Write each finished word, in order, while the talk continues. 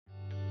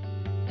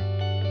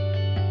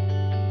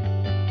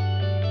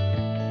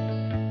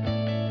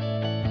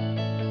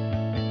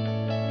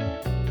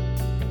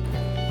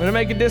going to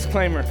make a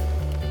disclaimer.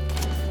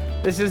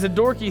 This is a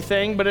dorky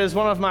thing, but it is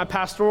one of my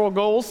pastoral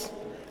goals.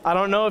 I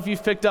don't know if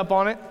you've picked up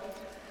on it.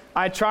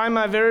 I try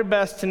my very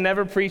best to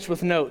never preach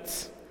with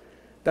notes.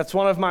 That's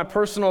one of my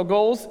personal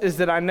goals, is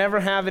that I never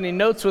have any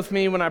notes with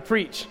me when I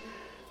preach.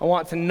 I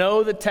want to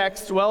know the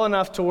text well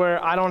enough to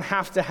where I don't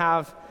have to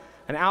have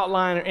an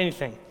outline or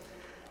anything.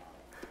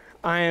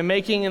 I am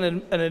making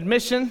an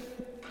admission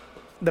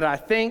that I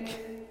don't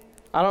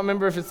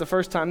remember if it's the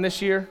first time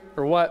this year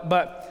or what,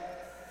 but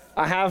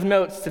I have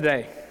notes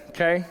today,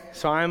 okay?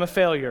 So I am a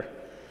failure.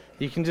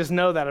 You can just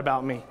know that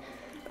about me.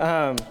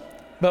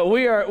 But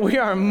we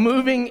are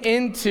moving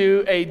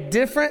into a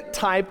different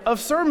type of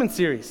sermon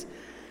series.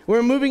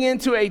 We're moving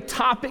into a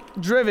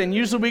topic-driven.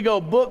 Usually we go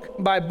book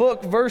by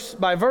book, verse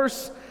by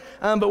verse,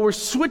 but we're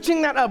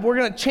switching that up. We're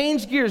going to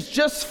change gears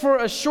just for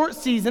a short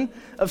season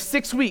of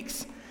 6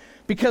 weeks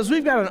because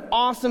we've got an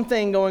awesome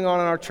thing going on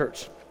in our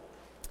church.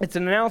 It's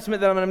an announcement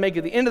that I'm going to make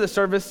at the end of the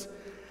service,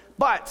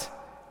 but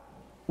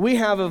we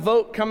have a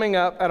vote coming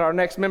up at our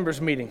next members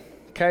meeting,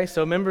 okay?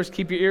 So members,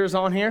 keep your ears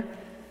on here.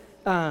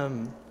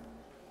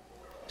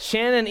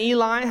 Shannon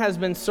Eli has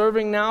been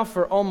serving now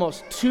for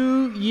almost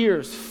 2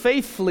 years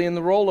faithfully in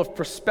the role of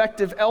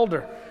prospective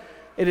elder.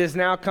 It has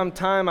now come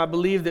time, I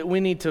believe, that we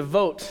need to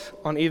vote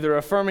on either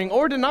affirming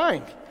or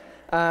denying.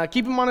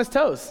 Keep him on his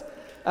toes.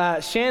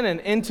 Shannon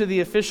into the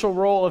official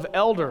role of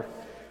elder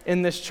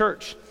in this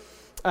church.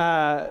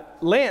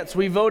 Lance,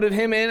 we voted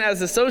him in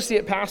as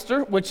associate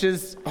pastor, which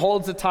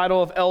holds the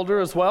title of elder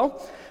as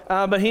well,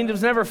 but he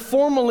was never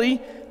formally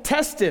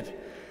tested.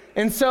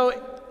 And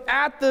so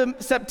at the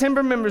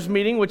September members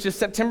meeting, which is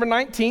September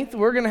 19th,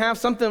 we're going to have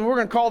something we're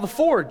going to call the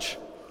Forge.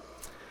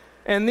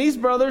 And these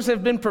brothers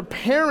have been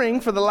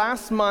preparing for the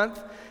last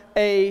month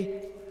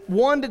a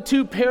 1 to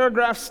 2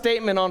 paragraph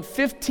statement on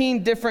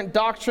 15 different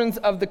doctrines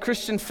of the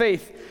Christian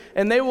faith.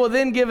 And they will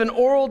then give an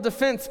oral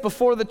defense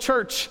before the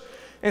church.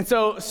 And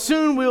so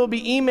soon we will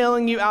be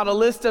emailing you out a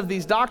list of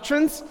these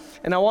doctrines,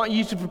 and I want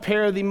you to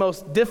prepare the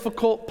most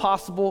difficult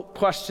possible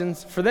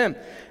questions for them.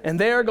 And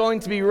they are going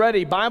to be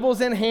ready,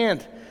 Bibles in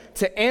hand,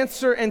 to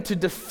answer and to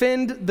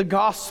defend the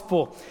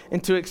gospel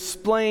and to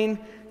explain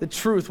the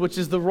truth, which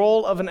is the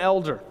role of an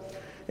elder.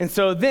 And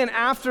so then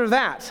after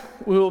that,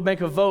 we will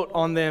make a vote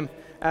on them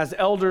as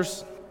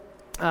elders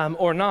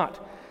or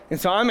not. And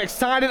so I'm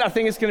excited. I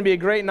think it's going to be a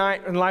great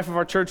night in the life of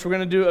our church. We're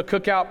going to do a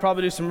cookout,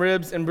 probably do some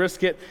ribs and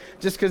brisket,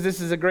 just because this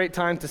is a great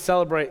time to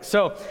celebrate.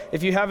 So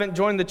if you haven't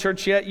joined the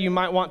church yet, you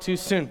might want to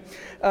soon.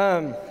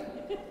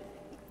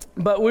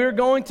 But we're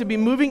going to be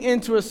moving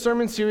into a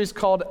sermon series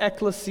called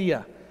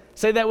Ecclesia.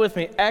 Say that with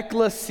me,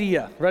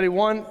 Ecclesia. Ready?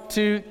 1,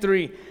 2,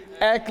 3.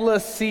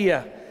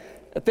 Ecclesia.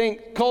 I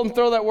think, Colton,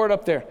 throw that word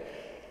up there.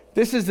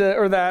 This is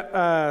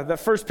that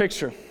first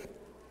picture.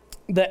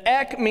 The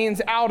ek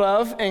means out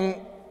of, and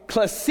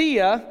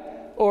klesia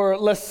or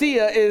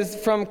lesia is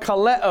from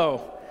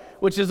kaleo,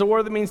 which is a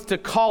word that means to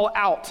call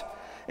out.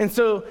 And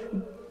so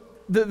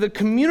the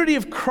community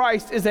of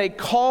Christ is a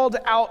called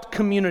out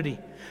community.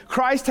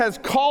 Christ has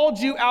called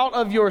you out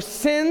of your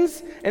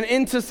sins and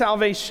into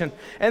salvation.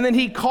 And then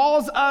he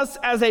calls us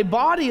as a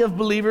body of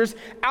believers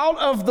out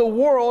of the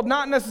world,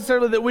 not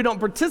necessarily that we don't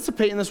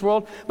participate in this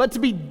world, but to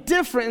be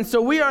different. And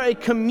so we are a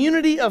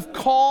community of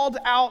called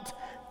out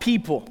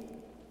people.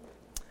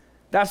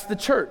 That's the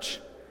church.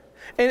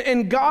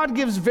 And God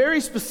gives very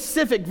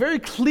specific, very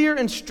clear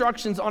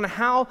instructions on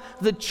how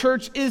the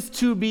church is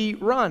to be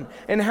run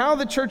and how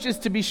the church is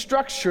to be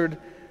structured,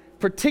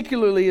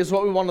 particularly is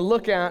what we want to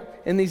look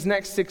at in these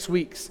next 6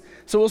 weeks.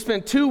 So we'll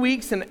spend 2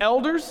 weeks in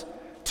elders,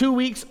 2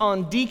 weeks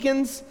on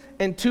deacons,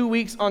 and 2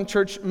 weeks on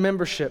church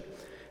membership.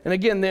 And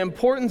again, the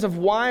importance of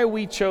why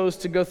we chose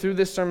to go through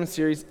this sermon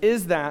series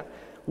is that,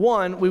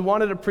 one, we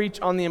wanted to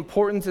preach on the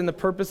importance and the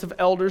purpose of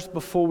elders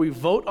before we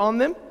vote on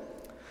them.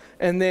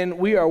 And then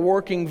we are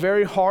working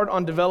very hard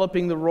on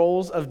developing the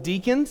roles of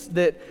deacons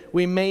that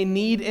we may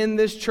need in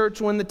this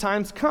church when the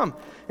times come.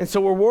 And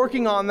so we're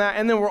working on that.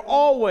 And then we're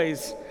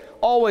always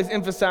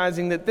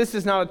emphasizing that this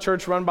is not a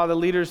church run by the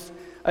leaders.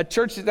 A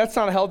church, that's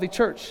not a healthy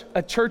church.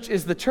 A church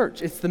is the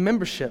church. It's the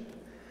membership.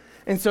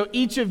 And so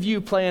each of you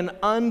play an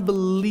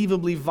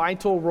unbelievably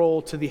vital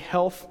role to the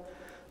health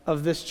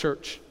of this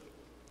church.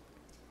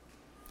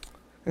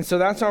 And so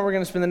that's how we're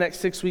going to spend the next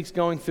 6 weeks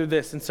going through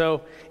this. And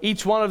so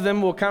each one of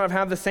them will kind of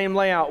have the same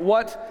layout.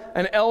 What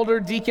an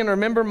elder, deacon, or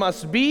member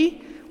must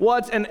be,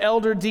 what an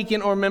elder,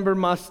 deacon, or member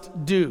must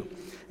do.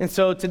 And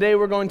so today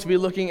we're going to be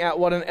looking at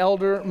what an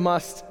elder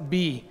must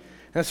be.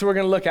 And that's what we're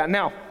going to look at.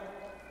 Now,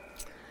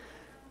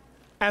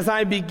 as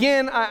I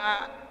begin,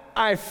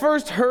 I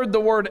first heard the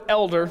word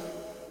elder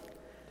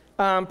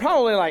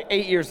probably like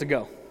 8 years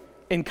ago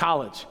in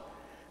college.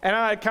 And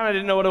I kind of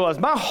didn't know what it was.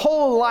 My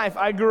whole life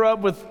I grew up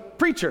with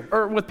preacher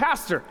or with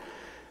pastor.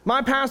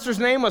 My pastor's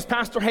name was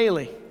Pastor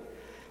Haley.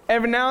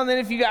 Every now and then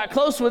if you got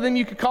close with him,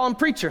 you could call him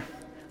preacher.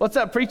 What's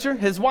up, preacher?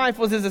 His wife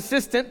was his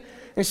assistant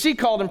and she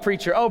called him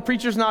preacher. Oh,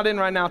 preacher's not in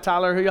right now,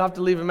 Tyler. You'll have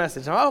to leave a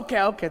message. Oh,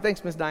 okay.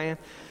 Thanks, Miss Diane.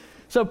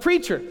 So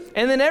preacher.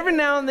 And then every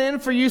now and then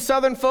for you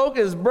Southern folk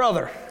is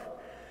brother.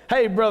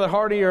 Hey, Brother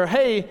Hardy, or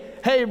hey,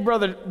 hey,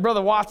 brother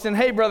Watson,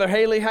 hey, brother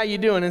Haley, how you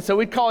doing? And so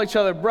we'd call each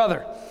other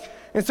brother.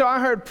 And so I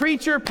heard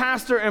preacher,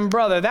 pastor, and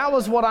brother. That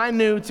was what I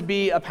knew to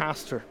be a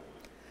pastor.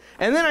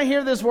 And then I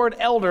hear this word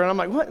elder, and I'm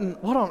like,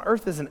 what on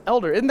earth is an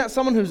elder? Isn't that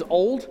someone who's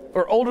old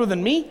or older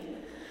than me?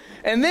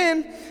 And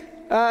then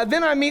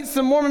I meet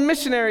some Mormon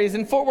missionaries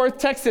in Fort Worth,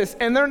 Texas,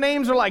 and their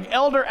names are like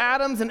Elder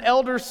Adams and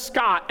Elder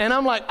Scott. And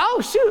I'm like,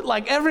 oh, shoot,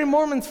 like every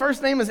Mormon's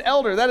first name is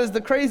Elder. That is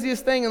the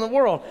craziest thing in the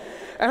world.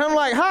 And I'm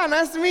like, hi,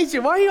 nice to meet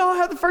you. Why do you all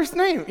have the first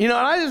name? And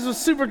I just was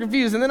super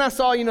confused. And then I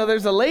saw,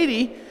 there's a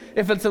lady.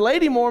 If it's a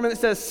lady Mormon, it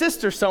says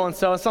sister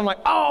so-and-so. And so I'm like,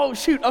 oh,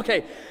 shoot,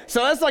 okay.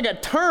 So that's like a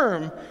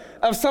term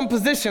of some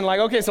position. Like,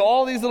 okay, so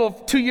all these little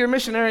 2-year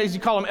missionaries, you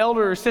call them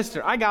elder or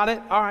sister. I got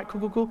it. All right,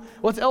 cool.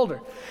 What's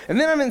elder? And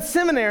then I'm in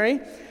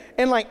seminary,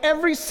 and like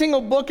every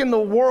single book in the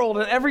world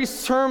and every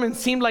sermon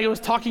seemed like it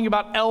was talking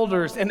about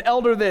elders and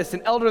elder this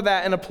and elder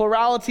that and a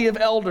plurality of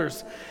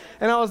elders.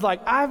 And I was like,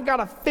 I've got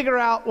to figure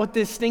out what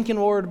this stinking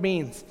word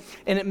means.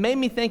 And it made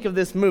me think of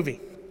this movie.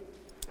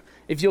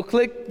 If you'll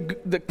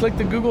click the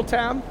Google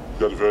tab.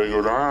 Got very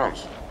good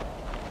arms.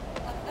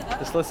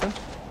 Just listen.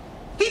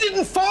 He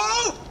didn't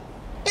fall?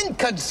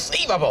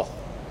 Inconceivable.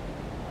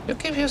 You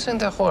keep using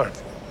that word.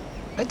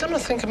 I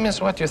don't think it means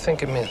what you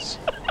think it means.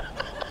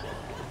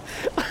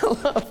 I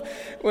love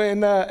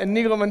when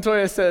Inigo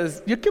Montoya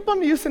says, you keep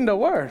on using the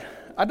word.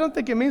 I don't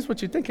think it means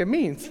what you think it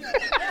means.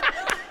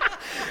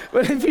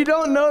 But if you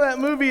don't know that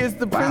movie, it's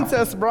The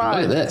Princess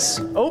Bride. Look at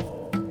this.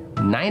 Oh.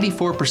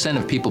 94%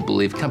 of people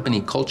believe company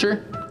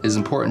culture is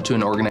important to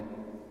an organization.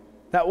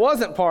 That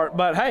wasn't part,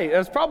 but hey, it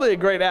was probably a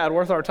great ad,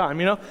 worth our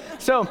time,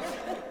 So,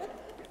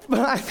 but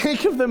I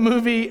think of the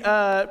movie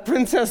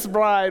Princess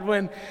Bride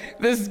when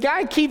this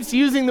guy keeps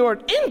using the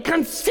word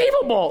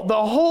inconceivable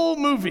the whole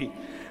movie,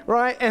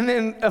 right? And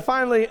then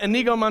finally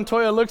Inigo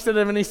Montoya looks at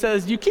him and he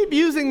says, you keep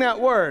using that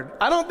word.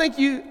 I don't think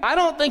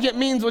it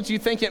means what you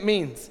think it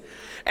means.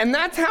 And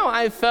that's how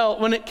I felt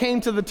when it came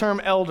to the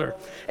term elder.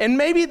 And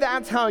maybe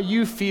that's how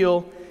you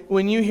feel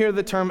when you hear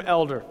the term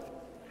elder.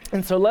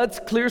 And so let's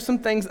clear some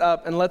things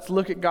up and let's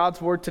look at God's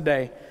word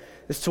today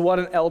as to what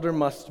an elder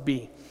must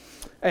be.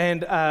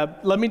 And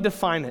let me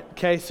define it,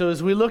 okay? So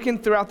as we look in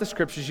throughout the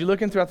scriptures, you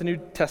look in throughout the New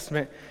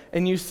Testament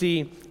and you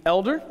see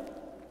elder,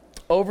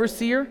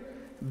 overseer,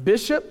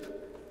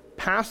 bishop,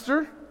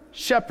 pastor,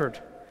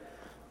 shepherd.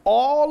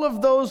 All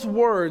of those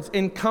words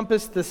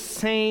encompass the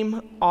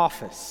same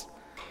office,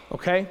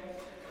 okay?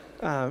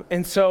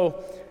 And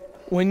so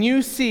when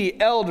you see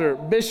elder,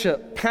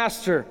 bishop,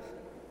 pastor,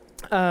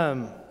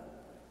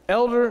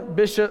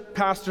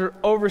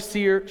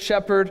 overseer,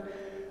 shepherd,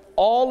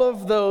 all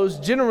of those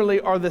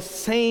generally are the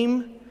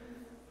same,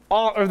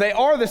 or they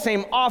are the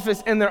same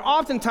office, and they're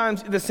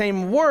oftentimes the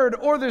same word,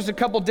 or there's a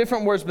couple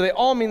different words, but they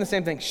all mean the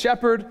same thing,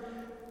 shepherd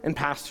and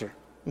pastor,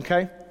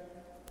 okay?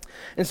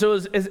 And so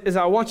as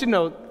I want you to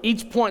know,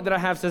 each point that I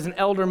have says an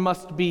elder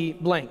must be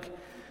blank.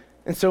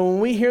 And so when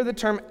we hear the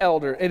term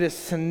elder, it is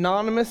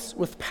synonymous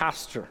with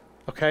pastor,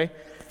 okay?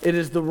 It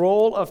is the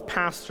role of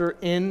pastor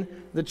in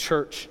the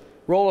church,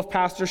 role of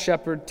pastor,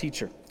 shepherd,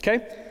 teacher,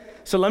 okay?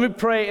 So let me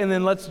pray, and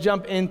then let's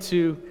jump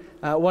into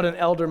what an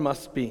elder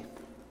must be.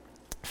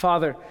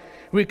 Father,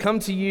 we come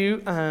to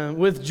you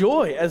with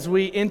joy as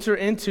we enter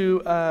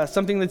into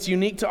something that's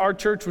unique to our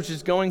church, which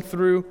is going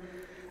through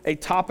a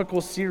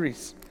topical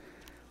series.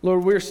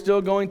 Lord, we're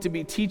still going to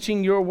be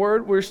teaching your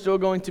word. We're still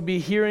going to be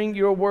hearing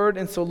your word.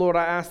 And so, Lord,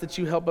 I ask that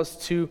you help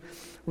us to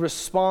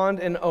respond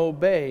and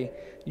obey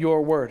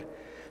your word.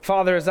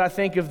 Father, as I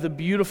think of the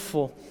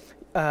beautiful,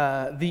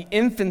 the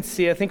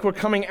infancy, I think we're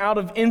coming out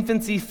of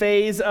infancy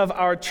phase of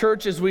our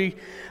church as we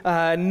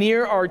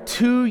near our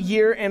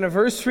 2-year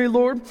anniversary,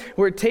 Lord.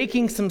 We're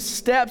taking some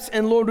steps,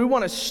 and Lord, we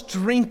want to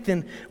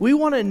strengthen. We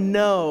want to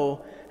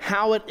know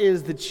how it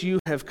is that you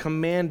have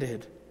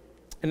commanded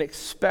and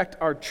expect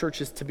our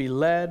churches to be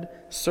led,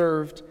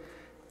 served,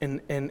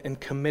 and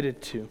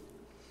committed to.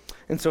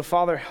 And so,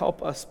 Father,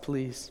 help us,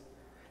 please.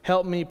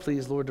 Help me,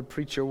 please, Lord, to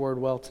preach your word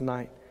well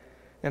tonight.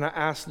 And I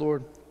ask,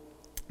 Lord,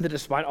 that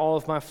despite all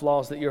of my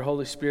flaws, that your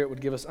Holy Spirit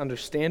would give us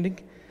understanding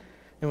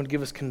and would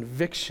give us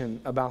conviction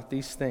about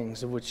these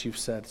things of which you've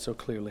said so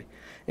clearly.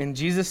 In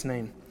Jesus'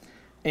 name,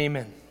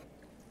 amen.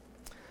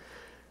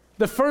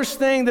 The first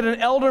thing that an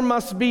elder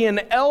must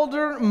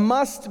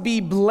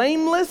be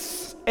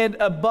blameless and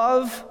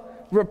above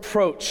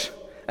reproach.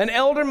 An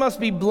elder must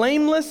be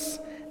blameless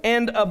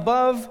and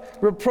above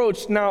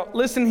reproach. Now,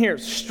 listen here.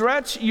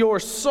 Stretch your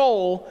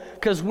soul,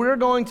 because we're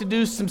going to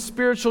do some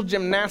spiritual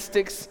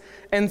gymnastics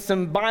and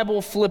some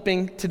Bible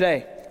flipping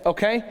today,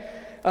 okay?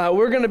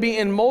 We're going to be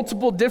in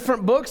multiple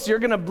different books. You're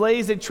going to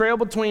blaze a trail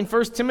between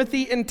 1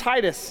 Timothy and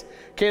Titus.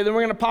 Okay, then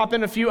we're going to pop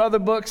in a few other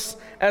books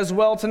as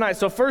well tonight.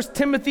 So 1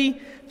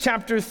 Timothy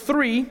chapter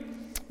 3,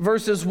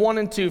 verses 1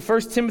 and 2.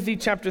 1 Timothy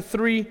chapter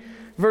 3,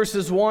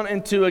 verses 1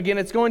 and 2. Again,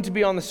 it's going to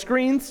be on the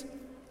screens.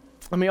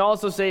 Let me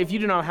also say, if you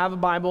do not have a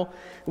Bible,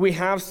 we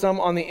have some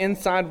on the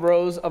inside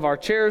rows of our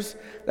chairs.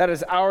 That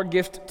is our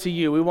gift to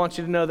you. We want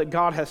you to know that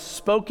God has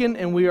spoken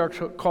and we are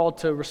called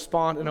to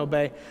respond and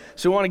obey.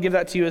 So we want to give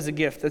that to you as a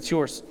gift. That's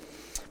yours.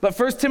 But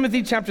 1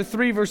 Timothy chapter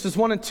 3, verses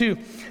 1 and 2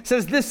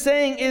 says, this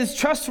saying is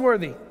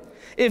trustworthy.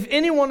 If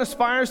anyone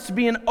aspires to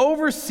be an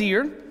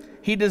overseer,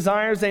 he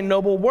desires a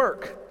noble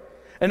work.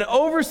 An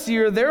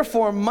overseer,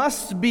 therefore,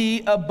 must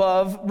be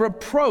above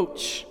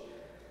reproach.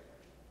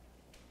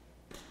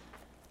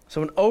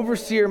 So an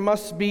overseer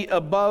must be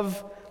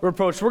above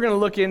reproach. We're going to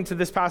look into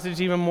this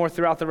passage even more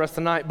throughout the rest of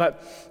the night,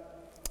 but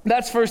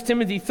that's 1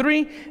 Timothy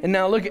 3. And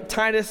now look at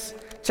Titus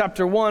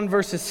chapter 1,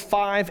 verses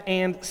 5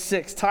 and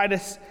 6.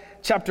 Titus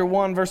chapter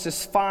 1,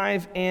 verses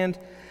 5 and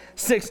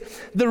 6.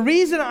 The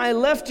reason I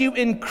left you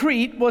in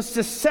Crete was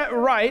to set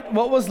right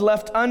what was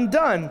left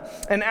undone,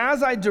 and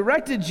as I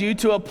directed you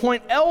to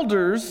appoint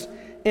elders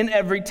in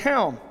every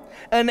town.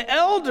 An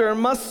elder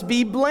must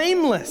be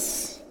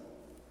blameless.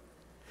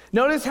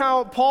 Notice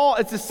how Paul,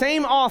 it's the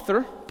same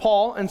author,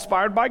 Paul,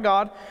 inspired by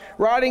God,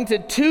 writing to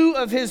two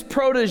of his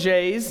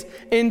proteges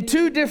in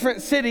two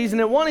different cities. And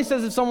in one he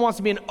says if someone wants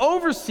to be an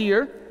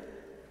overseer,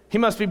 he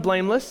must be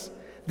blameless.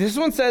 This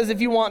one says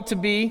if you want to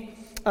be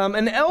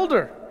an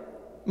elder,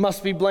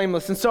 must be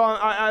blameless. And so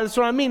that's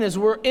what I mean is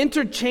we're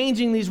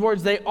interchanging these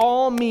words. They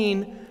all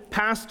mean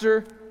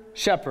pastor,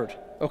 shepherd,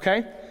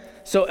 okay?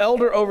 So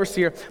elder,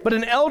 overseer. But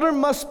an elder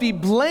must be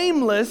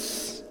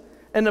blameless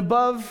and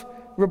above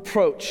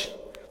reproach.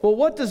 Well,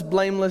 what does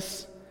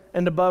blameless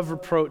and above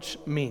reproach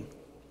mean?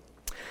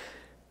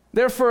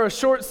 There for a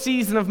short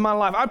season of my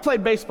life, I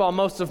played baseball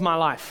most of my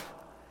life.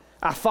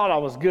 I thought I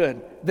was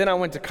good. Then I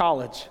went to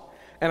college.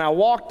 And I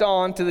walked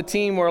on to the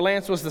team where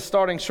Lance was the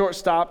starting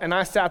shortstop, and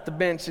I sat the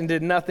bench and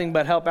did nothing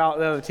but help out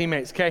the other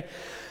teammates, okay?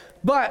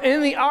 But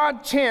in the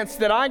odd chance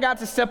that I got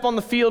to step on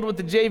the field with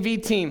the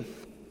JV team,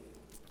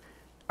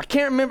 I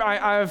can't remember,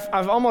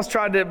 I've almost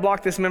tried to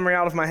block this memory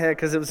out of my head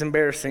because it was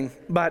embarrassing,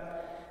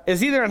 but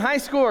it's either in high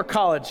school or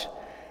college.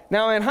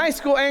 Now, in high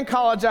school and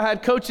college, I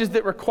had coaches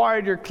that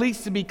required your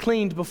cleats to be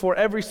cleaned before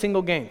every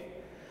single game.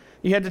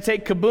 You had to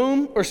take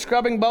Kaboom or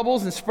scrubbing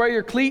bubbles and spray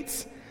your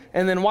cleats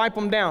and then wipe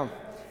them down.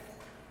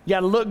 You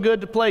got to look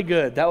good to play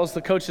good. That was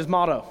the coach's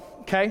motto,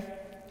 okay?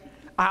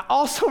 I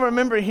also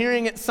remember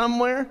hearing it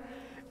somewhere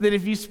that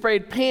if you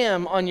sprayed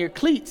Pam on your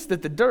cleats,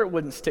 that the dirt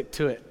wouldn't stick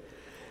to it.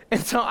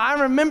 And so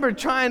I remember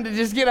trying to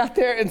just get out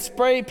there and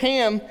spray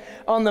Pam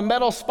on the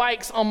metal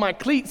spikes on my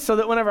cleats so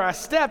that whenever I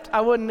stepped,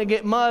 I wouldn't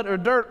get mud or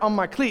dirt on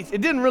my cleats.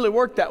 It didn't really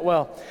work that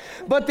well.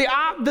 But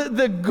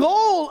the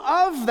goal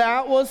of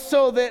that was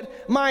so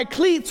that my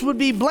cleats would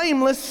be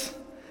blameless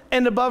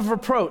and above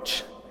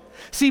reproach.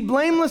 See,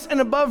 blameless and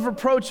above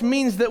reproach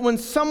means that when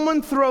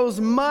someone throws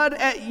mud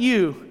at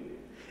you,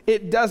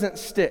 it doesn't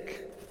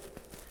stick.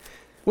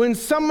 When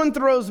someone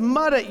throws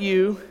mud at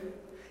you,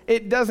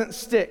 it doesn't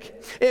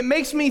stick. It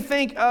makes me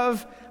think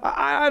of,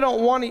 I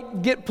don't want to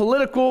get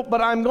political, but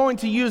I'm going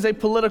to use a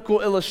political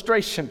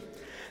illustration.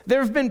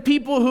 There have been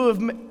people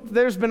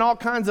there's been all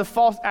kinds of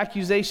false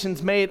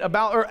accusations made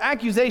about, or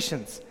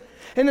accusations.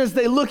 And as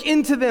they look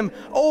into them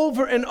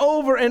over and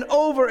over and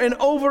over and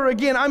over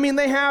again, I mean,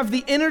 they have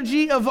the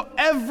energy of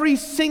every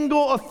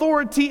single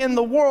authority in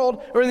the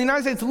world or in the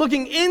United States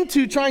looking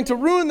into trying to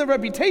ruin the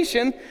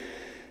reputation.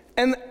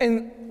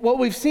 And what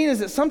we've seen is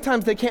that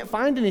sometimes they can't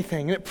find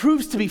anything, and it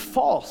proves to be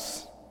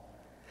false.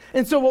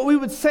 And so what we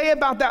would say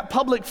about that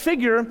public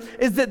figure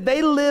is that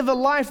they live a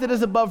life that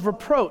is above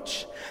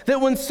reproach. That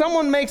when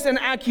someone makes an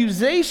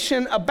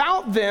accusation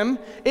about them,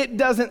 it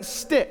doesn't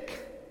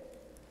stick.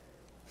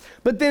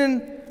 But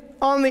then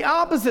on the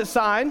opposite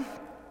side,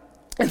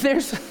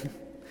 there's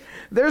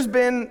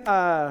been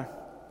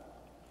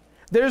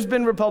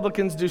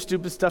Republicans do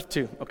stupid stuff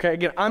too, okay?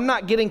 Again, I'm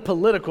not getting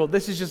political.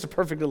 This is just a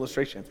perfect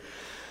illustration.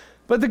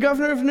 But the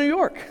governor of New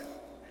York,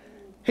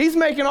 he's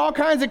making all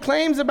kinds of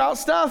claims about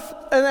stuff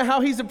and then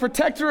how he's a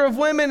protector of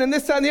women and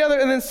this, that, and the other.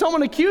 And then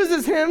someone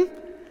accuses him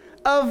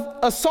of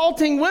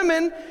assaulting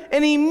women,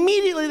 and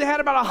immediately they had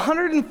about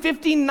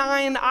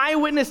 159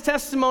 eyewitness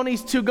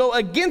testimonies to go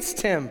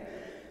against him.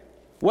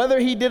 Whether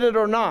he did it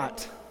or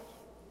not,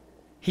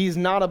 he's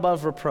not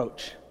above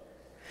reproach.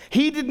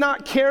 He did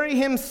not carry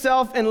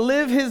himself and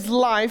live his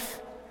life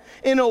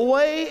in a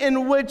way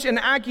in which an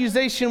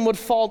accusation would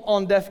fall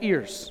on deaf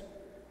ears.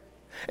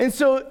 And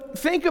so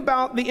think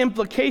about the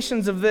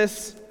implications of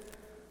this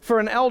for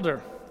an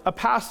elder, a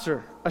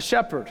pastor, a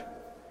shepherd.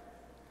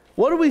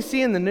 What do we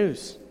see in the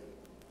news?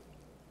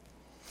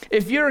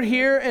 If you're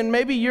here and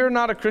maybe you're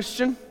not a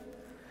Christian,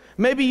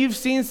 maybe you've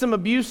seen some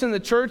abuse in the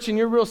church and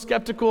you're real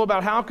skeptical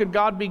about how could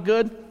God be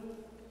good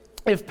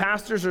if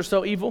pastors are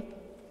so evil.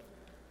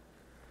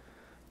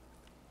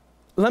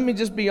 Let me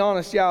just be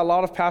honest, a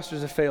lot of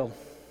pastors have failed.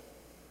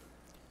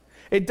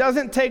 It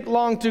doesn't take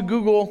long to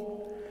Google.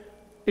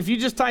 If you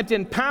just typed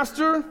in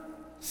pastor,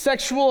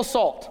 sexual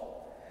assault,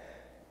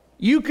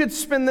 you could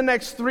spend the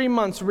next 3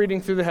 months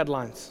reading through the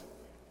headlines.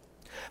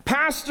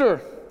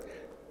 Pastor,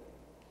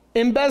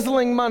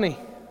 embezzling money.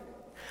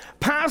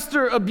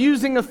 Pastor,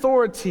 abusing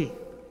authority.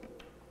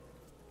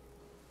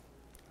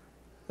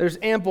 There's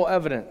ample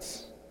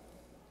evidence.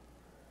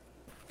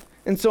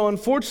 And so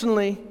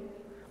unfortunately,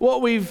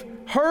 what we've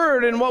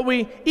heard and what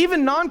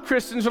even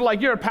non-Christians are like,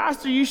 you're a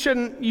pastor, you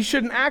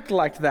shouldn't act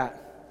like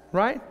that,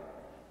 right?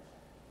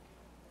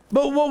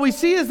 But what we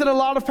see is that a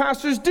lot of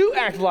pastors do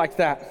act like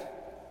that.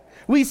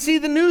 We see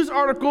the news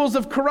articles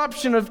of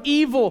corruption, of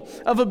evil,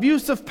 of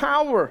abuse of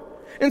power.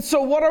 And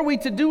so what are we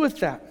to do with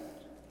that?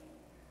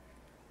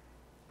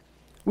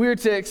 We are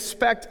to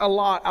expect a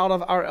lot out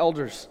of our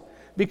elders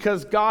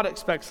because God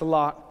expects a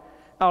lot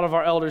out of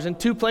our elders. In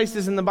 2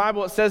 places in the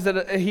Bible, it says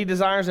that he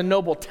desires a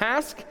noble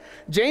task.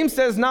 James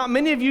says, not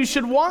many of you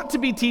should want to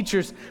be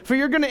teachers, for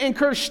you're going to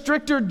incur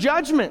stricter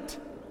judgment.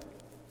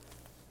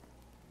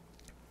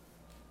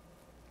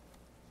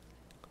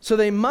 So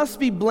they must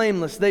be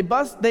blameless.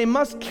 They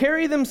must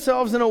carry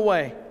themselves in a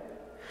way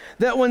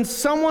that when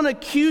someone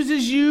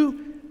accuses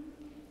you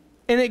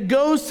and it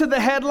goes to the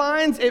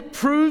headlines, it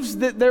proves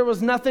that there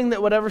was nothing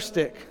that would ever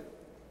stick.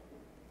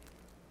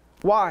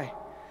 Why?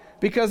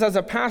 Because as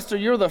a pastor,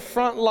 you're the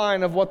front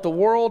line of what the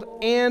world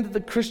and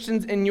the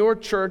Christians in your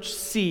church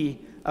see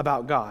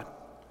about God.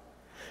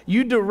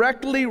 You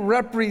directly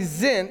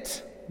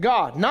represent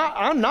God.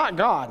 I'm not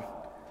God,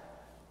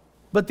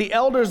 but the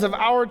elders of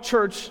our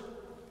church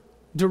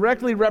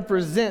directly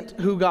represent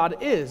who God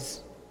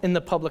is in the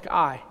public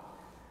eye.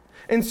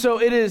 And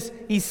so it is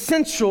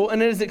essential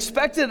and it is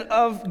expected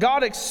of,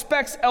 God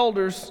expects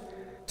elders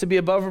to be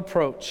above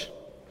reproach.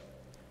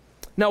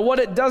 Now, what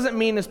it doesn't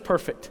mean is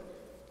perfect.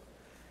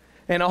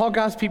 And all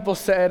God's people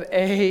said,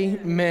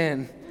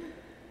 amen.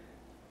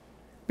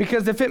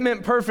 Because if it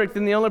meant perfect,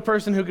 then the only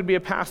person who could be a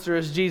pastor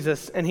is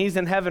Jesus, and he's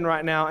in heaven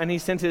right now, and he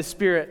sent his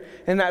Spirit,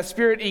 and that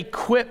Spirit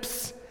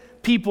equips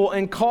people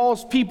and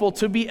calls people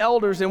to be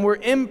elders, and we're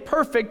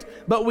imperfect,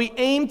 but we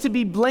aim to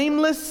be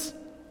blameless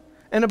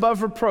and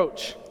above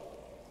reproach.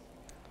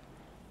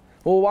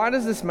 Well, why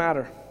does this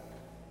matter?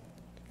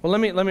 Well,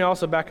 let me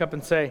also back up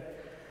and say,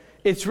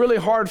 it's really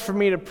hard for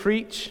me to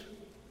preach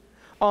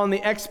on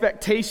the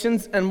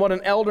expectations and what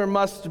an elder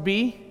must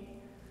be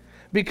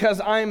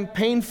because I'm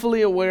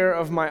painfully aware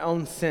of my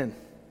own sin.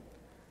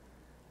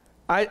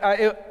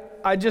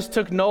 I just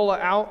took Nola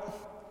out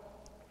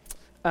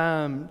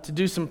to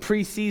do some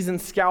preseason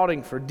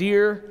scouting for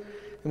deer,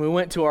 and we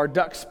went to our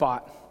duck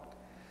spot.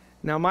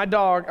 Now my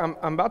dog,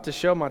 I'm about to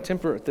show my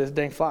temper at this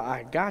dang fly.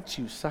 I got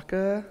you,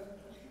 sucker.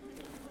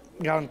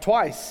 Got him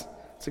twice.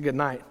 It's a good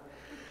night.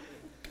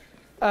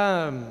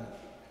 I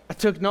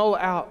took Nola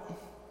out.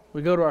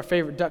 We go to our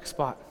favorite duck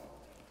spot.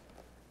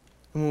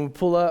 And when we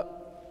pull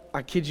up,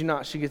 I kid you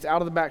not, she gets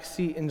out of the back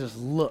seat and just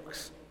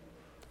looks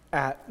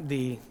at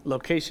the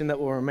location that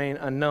will remain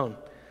unknown.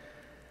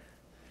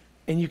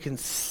 And you can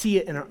see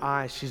it in her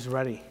eyes. She's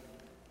ready.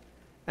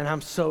 And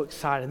I'm so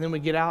excited. And then we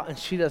get out and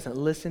she doesn't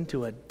listen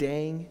to a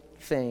dang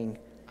thing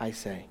I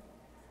say.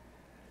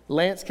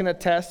 Lance can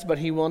attest, but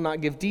he will not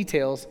give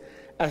details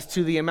as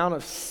to the amount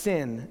of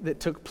sin that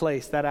took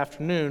place that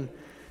afternoon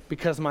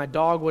because my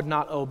dog would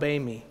not obey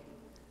me.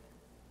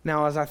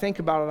 Now, as I think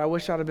about it, I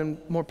wish I'd have been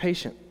more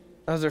patient.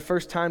 That was her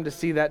first time to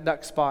see that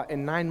duck spot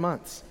in 9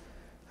 months.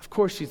 Of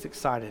course she's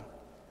excited.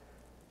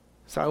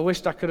 So I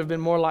wished I could have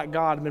been more like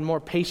God and been more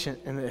patient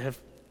and have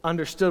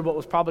understood what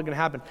was probably going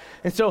to happen.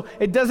 And so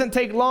it doesn't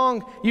take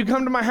long. You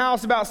come to my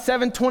house about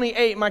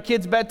 7:28. My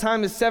kid's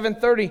bedtime is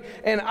 7:30.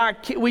 And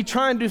we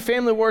try and do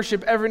family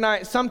worship every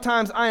night.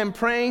 Sometimes I am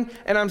praying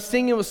and I'm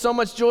singing with so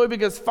much joy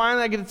because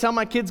finally I get to tell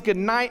my kids good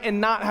night and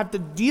not have to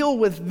deal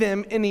with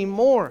them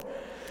anymore.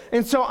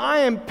 And so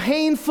I am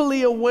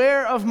painfully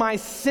aware of my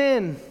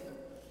sin.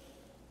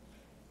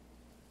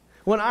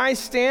 When I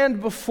stand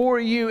before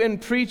you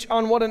and preach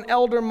on what an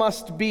elder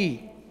must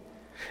be.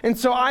 And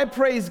so I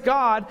praise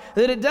God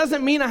that it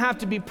doesn't mean I have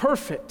to be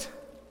perfect,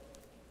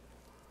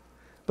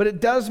 but it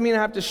does mean I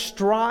have to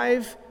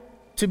strive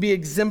to be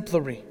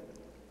exemplary.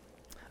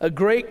 A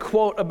great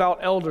quote about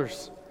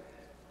elders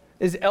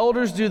is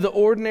elders do the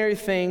ordinary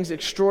things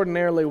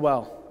extraordinarily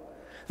well.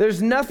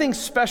 There's nothing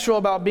special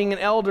about being an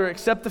elder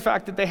except the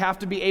fact that they have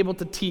to be able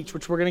to teach,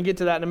 which we're going to get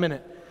to that in a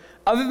minute.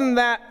 Other than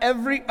that,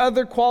 every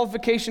other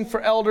qualification for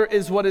elder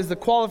is what is the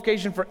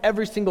qualification for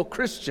every single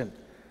Christian.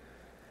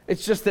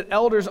 It's just that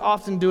elders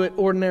often do it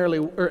ordinarily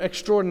or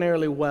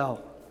extraordinarily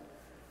well.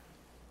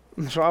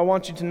 So I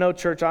want you to know,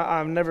 church,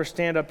 I never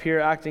stand up here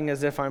acting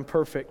as if I'm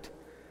perfect.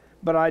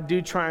 But I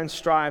do try and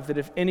strive that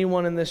if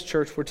anyone in this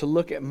church were to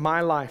look at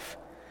my life,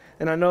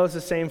 and I know it's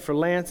the same for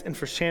Lance and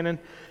for Shannon,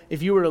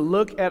 if you were to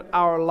look at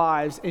our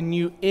lives and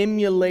you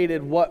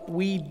emulated what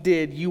we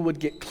did, you would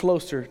get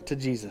closer to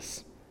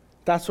Jesus.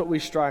 That's what we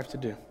strive to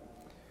do.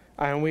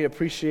 And we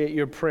appreciate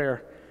your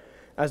prayer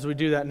as we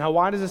do that. Now,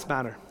 why does this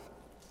matter?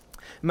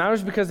 It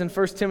matters because in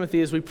 1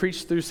 Timothy, as we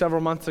preached through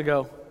several months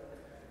ago,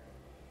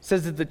 it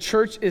says that the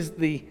church is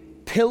the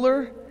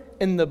pillar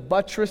and the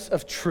buttress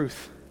of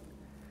truth.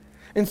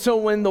 And so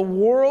when the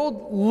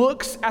world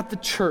looks at the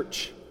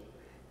church,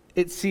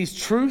 it sees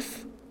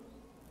truth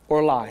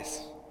or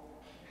lies.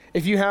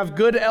 If you have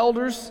good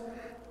elders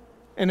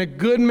and a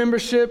good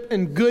membership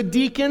and good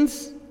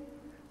deacons,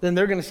 then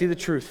they're going to see the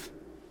truth.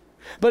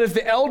 But if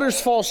the elders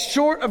fall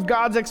short of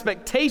God's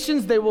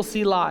expectations, they will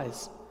see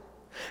lies.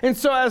 And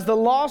so as the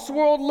lost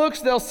world looks,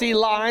 they'll see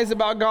lies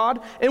about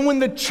God. And when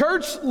the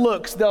church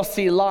looks, they'll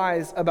see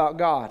lies about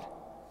God.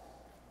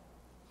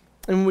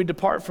 And when we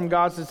depart from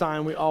God's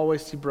design, we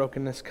always see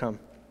brokenness come.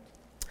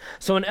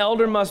 So an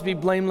elder must be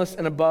blameless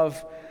and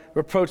above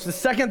reproach. The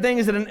second thing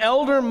is that an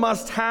elder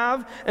must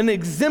have an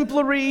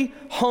exemplary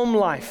home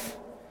life.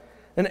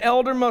 An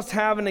elder must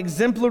have an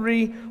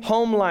exemplary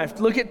home life.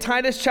 Look at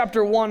Titus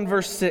chapter 1,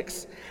 verse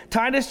 6.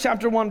 Titus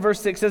chapter 1,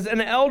 verse 6 says,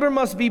 an elder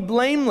must be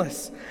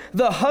blameless,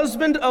 the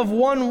husband of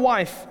one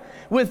wife,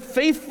 with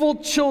faithful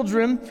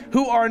children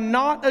who are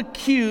not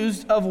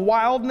accused of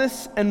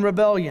wildness and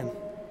rebellion.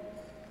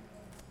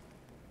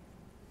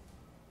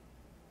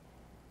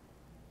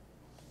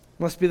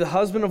 Must be the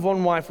husband of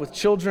one wife with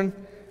children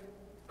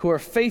who are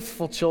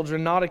faithful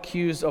children, not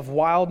accused of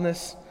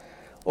wildness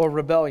or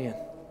rebellion.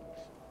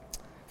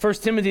 1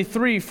 Timothy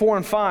 3, 4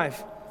 and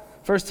 5.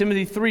 1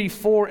 Timothy 3,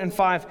 4 and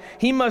 5.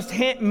 He must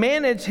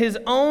manage his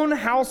own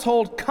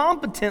household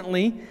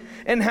competently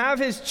and have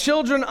his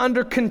children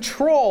under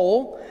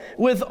control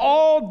with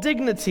all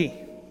dignity.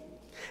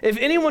 If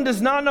anyone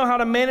does not know how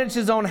to manage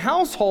his own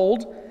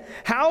household,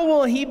 how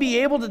will he be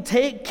able to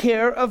take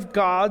care of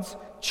God's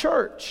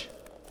church?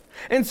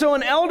 And so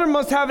an elder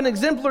must have an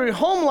exemplary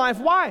home life.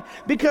 Why?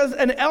 Because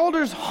an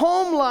elder's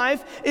home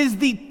life is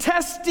the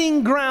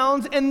testing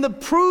grounds and the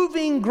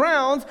proving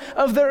grounds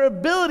of their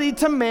ability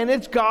to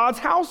manage God's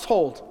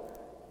household.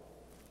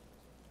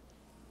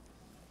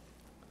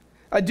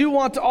 I do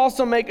want to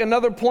also make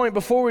another point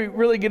before we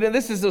really get in.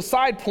 This is a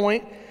side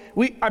point.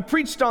 I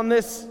preached on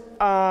this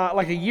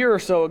like a year or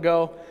so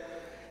ago.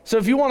 So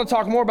if you want to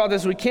talk more about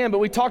this, we can, but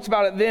we talked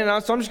about it then,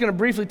 so I'm just going to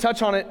briefly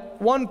touch on it.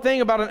 One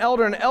thing about an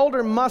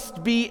elder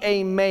must be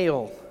a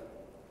male.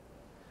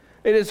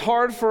 It is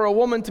hard for a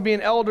woman to be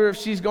an elder if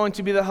she's going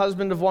to be the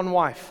husband of one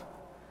wife.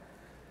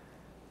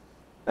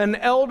 An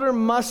elder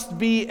must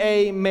be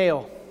a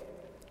male.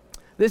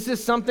 This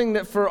is something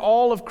that for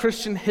all of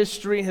Christian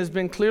history has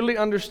been clearly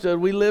understood.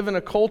 We live in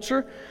a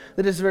culture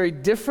that is very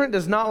different,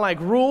 does not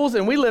like rules,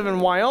 and we live in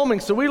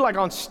Wyoming, so we like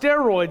on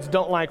steroids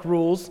don't like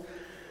rules.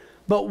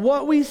 But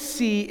what we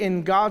see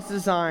in God's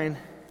design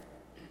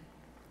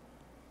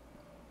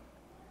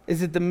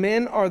is that the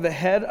men are the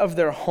head of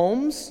their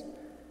homes,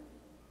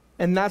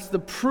 and that's the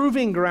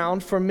proving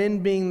ground for men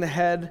being the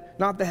head,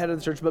 not the head of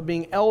the church, but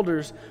being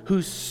elders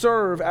who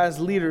serve as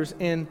leaders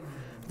in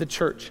the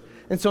church.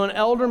 And so an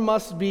elder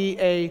must be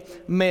a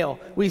male.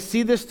 We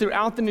see this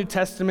throughout the New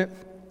Testament,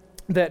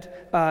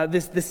 that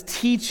this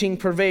teaching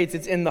pervades.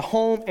 It's in the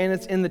home and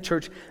it's in the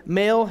church.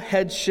 Male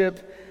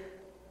headship.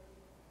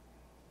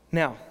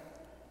 Now,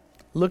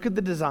 look at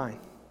the design.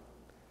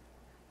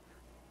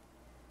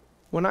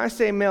 When I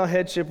say male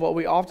headship, what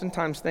we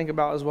oftentimes think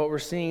about is what we're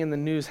seeing in the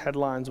news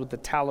headlines with the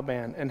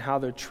Taliban and how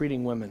they're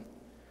treating women.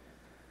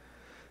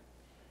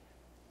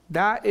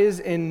 That is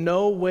in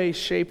no way,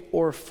 shape,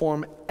 or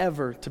form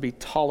ever to be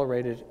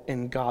tolerated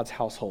in God's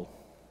household.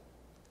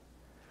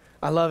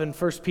 I love in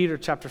 1 Peter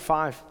chapter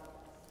 5,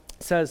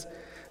 it says,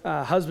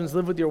 husbands,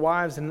 live with your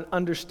wives in an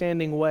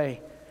understanding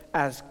way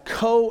as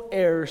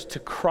co-heirs to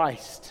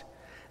Christ,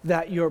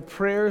 that your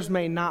prayers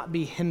may not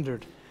be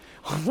hindered.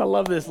 I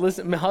love this.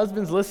 Listen,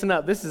 husbands, listen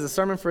up. This is a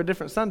sermon for a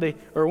different Sunday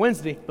or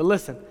Wednesday, but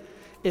listen.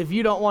 If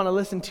you don't want to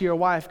listen to your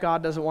wife,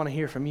 God doesn't want to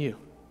hear from you.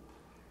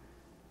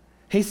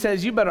 He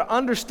says you better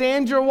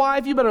understand your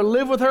wife. You better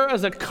live with her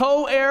as a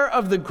co-heir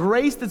of the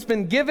grace that's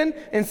been given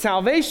in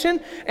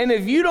salvation. And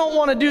if you don't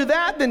want to do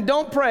that, then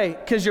don't pray,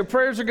 because your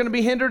prayers are going to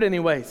be hindered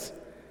anyways.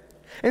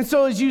 And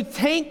so as you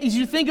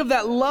think of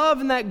that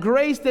love and that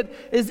grace that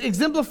is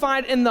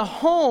exemplified in the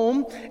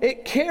home,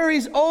 it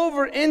carries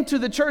over into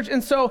the church.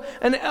 And so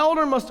an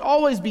elder must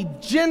always be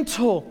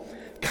gentle,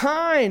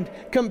 kind,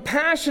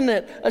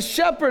 compassionate, a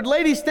shepherd.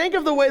 Ladies, think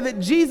of the way that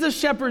Jesus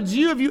shepherds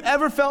you. Have you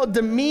ever felt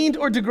demeaned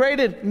or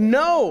degraded?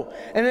 No.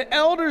 And an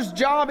elder's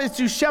job is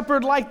to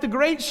shepherd like the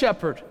great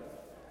shepherd.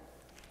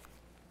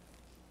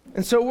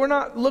 And so we're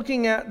not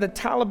looking at the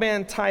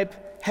Taliban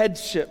type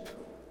headship.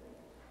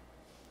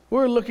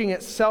 We're looking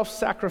at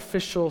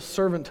self-sacrificial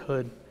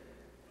servanthood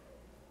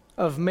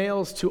of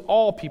males to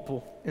all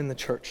people in the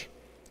church.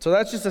 So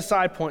that's just a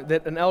side point,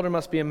 that an elder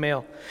must be a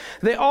male.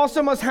 They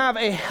also must have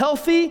a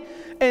healthy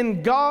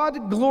and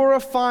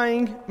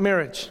God-glorifying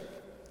marriage.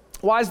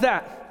 Why is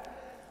that?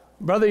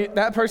 Brother,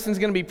 that person's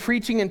going to be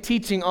preaching and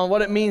teaching on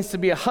what it means to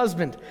be a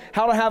husband,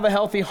 how to have a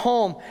healthy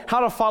home, how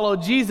to follow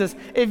Jesus.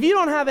 If you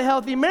don't have a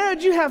healthy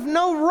marriage, you have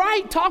no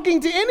right talking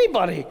to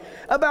anybody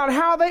about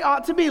how they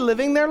ought to be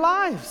living their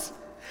lives.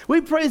 We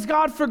praise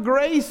God for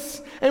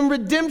grace and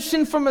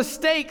redemption from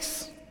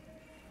mistakes.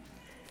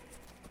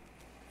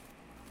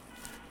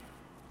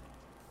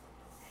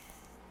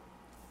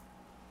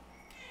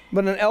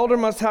 But an elder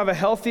must have a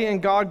healthy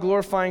and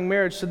God-glorifying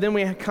marriage. So then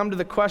we come to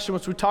the question,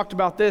 which we talked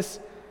about this,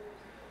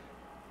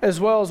 as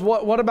well as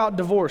what about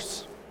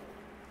divorce?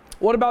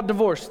 What about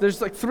divorce?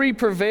 There's like three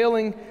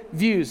prevailing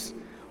views.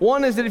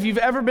 One is that if you've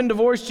ever been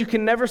divorced, you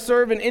can never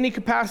serve in any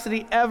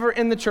capacity ever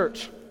in the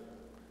church.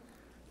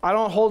 I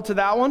don't hold to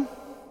that one.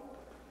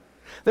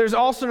 There's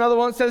also another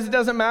one that says it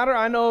doesn't matter.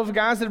 I know of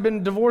guys that have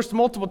been divorced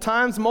multiple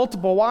times,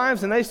 multiple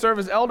wives, and they serve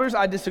as elders.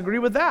 I disagree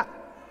with that.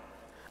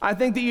 I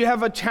think that you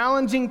have a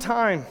challenging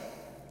time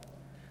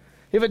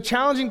You have a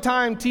challenging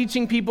time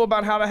teaching people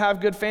about how to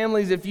have good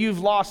families if you've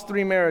lost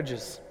 3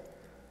 marriages.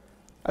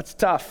 That's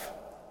tough.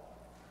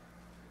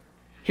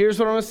 Here's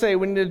what I'm going to say.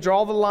 We need to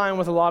draw the line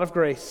with a lot of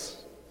grace,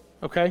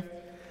 okay?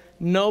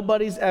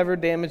 Nobody's ever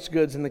damaged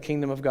goods in the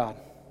kingdom of God.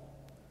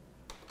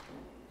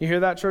 You hear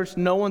that, church?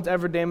 No one's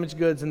ever damaged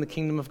goods in the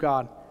kingdom of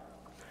God.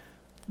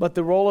 But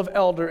the role of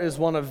elder is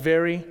one of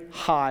very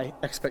high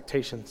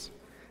expectations.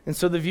 And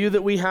so the view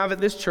that we have at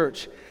this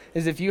church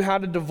is if you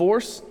had a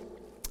divorce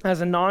as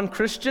a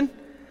non-Christian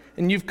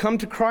and you've come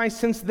to Christ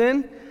since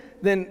then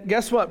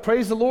guess what?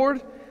 Praise the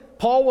Lord.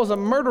 Paul was a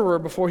murderer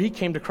before he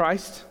came to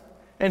Christ,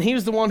 and he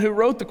was the one who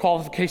wrote the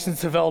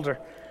qualifications of elder.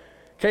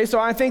 Okay, so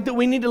I think that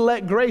we need to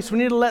let grace, we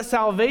need to let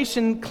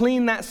salvation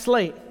clean that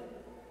slate.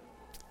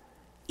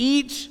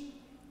 Each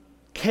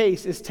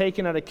case is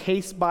taken at a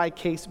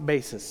case-by-case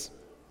basis.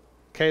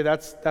 Okay,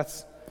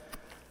 that's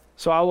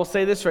so I will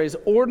say this phrase,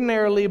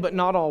 ordinarily but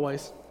not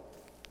always.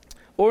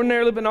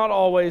 Ordinarily but not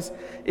always,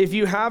 if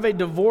you have a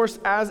divorce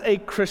as a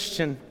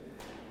Christian,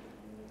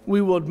 we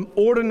would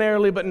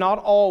ordinarily but not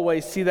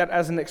always see that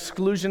as an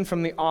exclusion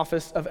from the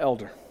office of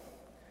elder.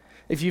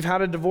 If you've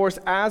had a divorce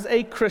as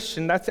a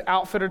Christian, that's the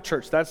Outfitter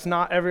church. That's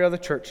not every other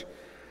church.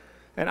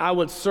 And I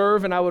would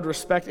serve and I would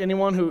respect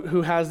anyone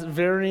who has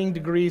varying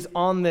degrees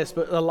on this,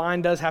 but a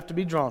line does have to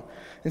be drawn.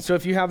 And so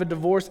if you have a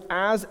divorce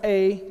as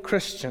a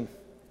Christian,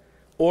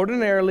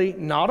 ordinarily,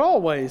 not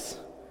always,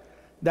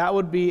 that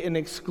would be an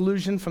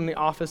exclusion from the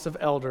office of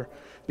elder,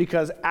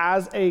 because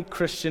as a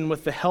Christian,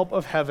 with the help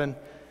of heaven,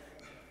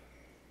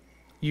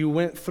 you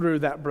went through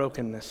that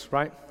brokenness,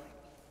 right?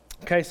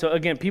 Okay, so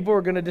again, people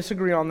are going to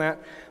disagree on that,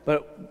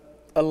 but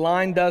a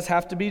line does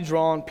have to be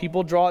drawn.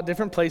 People draw at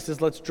different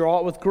places. Let's draw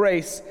it with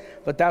grace,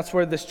 but that's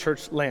where this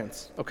church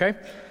lands, okay?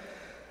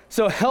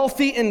 So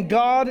healthy and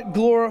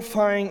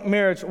God-glorifying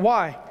marriage.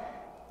 Why?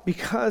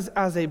 Because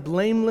as a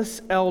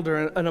blameless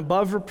elder, an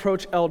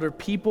above-reproach elder,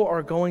 people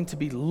are going to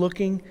be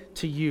looking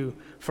to you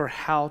for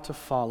how to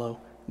follow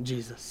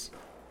Jesus,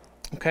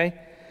 okay?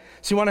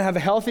 So you want to have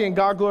a healthy and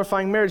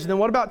God-glorifying marriage. And then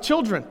what about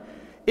children?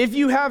 If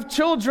you have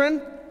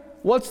children,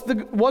 what's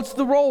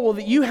the role? Well,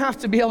 that you have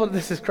to be able to,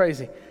 this is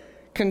crazy,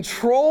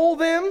 control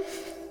them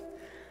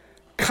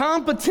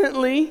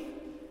competently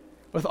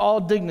with all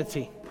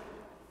dignity.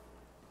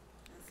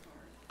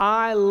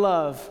 I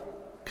love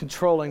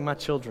controlling my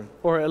children,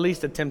 or at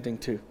least attempting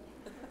to.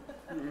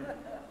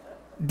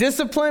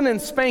 Discipline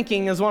and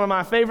spanking is one of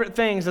my favorite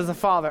things as a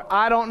father.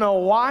 I don't know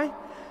why.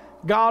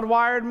 God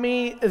wired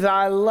me as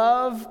I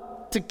love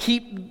to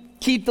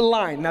keep the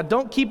line. Now,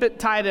 don't keep it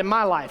tight in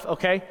my life,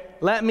 okay?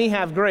 Let me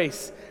have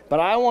grace, but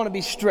I want to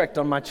be strict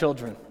on my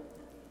children.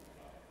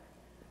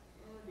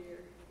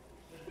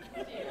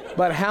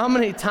 But how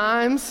many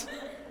times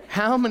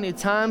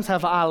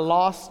have I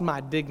lost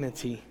my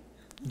dignity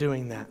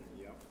doing that?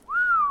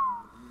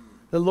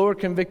 The Lord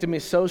convicted me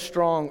so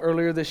strong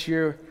earlier this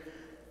year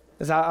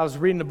as I was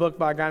reading a book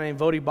by a guy named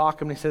Vodi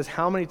Bakum, and he says,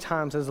 how many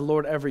times has the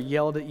Lord ever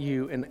yelled at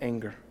you in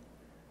anger?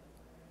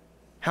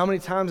 How many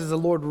times has the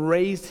Lord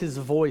raised his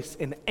voice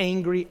in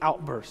angry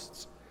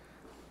outbursts?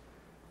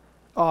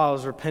 Oh, I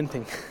was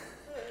repenting.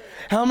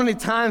 How many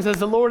times has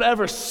the Lord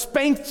ever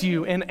spanked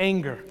you in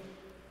anger?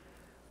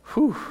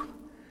 Whew.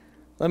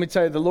 Let me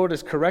tell you, the Lord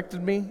has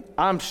corrected me.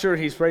 I'm sure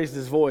he's raised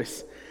his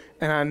voice,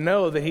 and I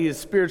know that he has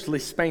spiritually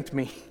spanked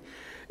me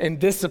and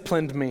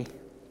disciplined me.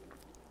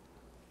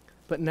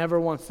 But never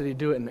once did he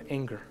do it in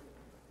anger.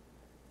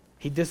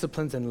 He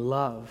disciplines in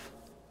love.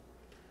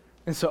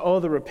 And so,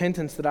 the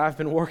repentance that I've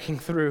been working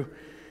through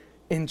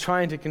in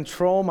trying to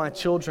control my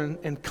children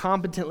and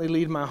competently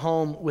lead my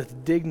home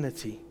with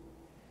dignity.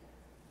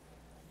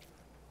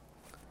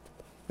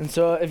 And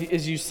so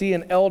as you see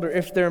an elder,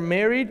 if they're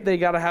married, they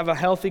got to have a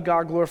healthy,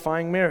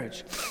 God-glorifying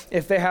marriage.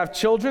 If they have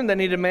children, they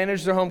need to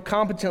manage their home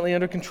competently,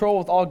 under control,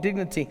 with all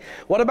dignity.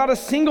 What about a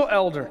single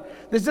elder?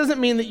 This doesn't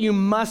mean that you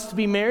must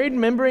be married,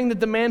 remembering that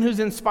the man who's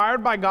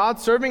inspired by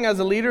God, serving as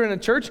a leader in a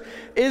church,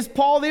 is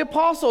Paul the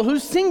Apostle,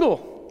 who's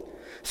single.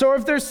 So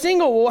if they're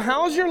single, well,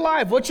 how's your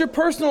life? What's your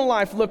personal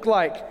life look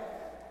like?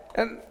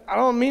 And I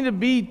don't mean to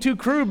be too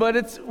crude,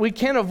 but we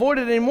can't avoid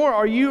it anymore.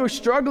 Are you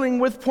struggling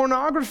with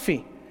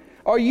pornography?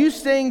 Are you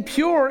staying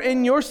pure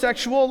in your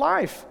sexual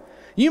life?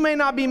 You may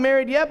not be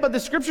married yet, but the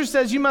scripture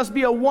says you must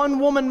be a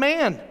one-woman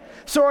man.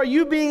 So are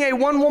you being a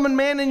one-woman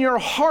man in your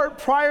heart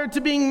prior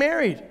to being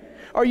married?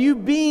 Are you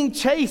being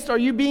chaste? Are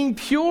you being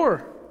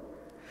pure?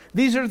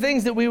 These are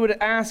things that we would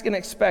ask and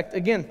expect.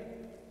 Again,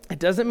 it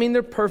doesn't mean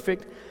they're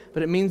perfect,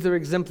 but it means they're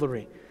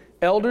exemplary.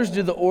 Elders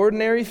do the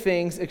ordinary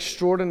things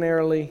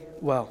extraordinarily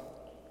well.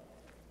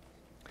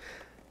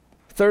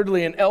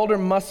 Thirdly, an elder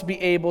must be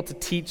able to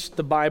teach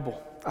the Bible.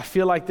 I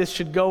feel like this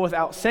should go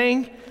without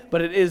saying,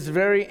 but it is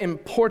very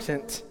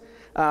important.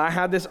 I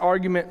had this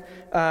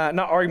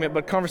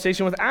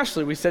conversation with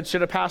Ashley. We said,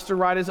 should a pastor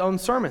write his own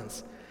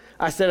sermons?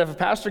 I said, if a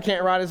pastor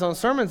can't write his own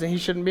sermons, then he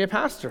shouldn't be a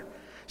pastor.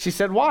 She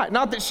said, why?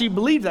 Not that she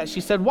believed that. She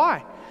said,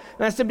 why?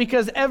 And I said,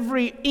 because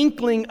every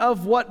inkling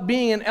of what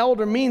being an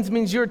elder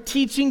means you're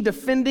teaching,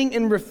 defending,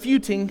 and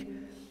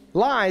refuting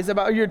lies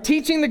about, you're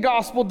teaching the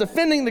gospel,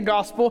 defending the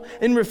gospel,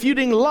 and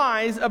refuting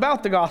lies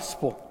about the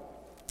gospel.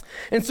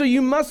 And so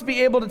you must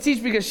be able to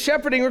teach, because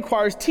shepherding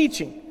requires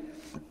teaching.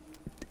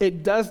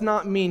 It does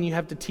not mean you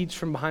have to teach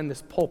from behind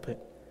this pulpit.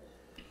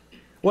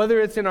 Whether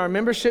it's in our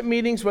membership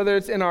meetings, whether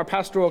it's in our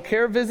pastoral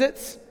care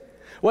visits,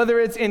 whether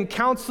it's in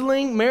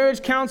counseling,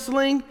 marriage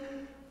counseling,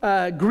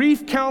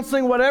 grief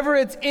counseling, whatever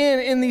it's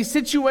in these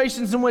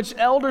situations in which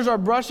elders are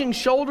brushing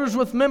shoulders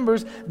with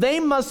members, they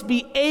must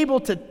be able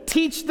to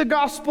teach the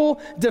gospel,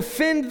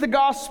 defend the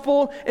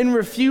gospel, and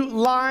refute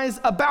lies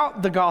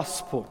about the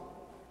gospel.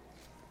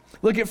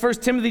 Look at 1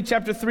 Timothy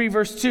chapter 3,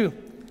 verse 2.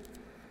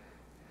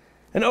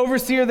 An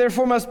overseer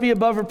therefore must be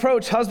above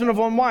reproach, husband of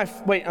one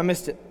wife. Wait, I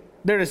missed it.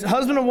 There it is.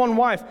 Husband of one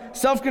wife,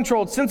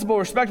 self-controlled, sensible,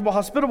 respectable,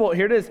 hospitable.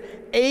 Here it is.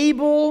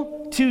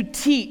 Able to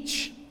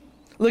teach.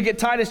 Look at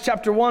Titus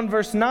chapter 1,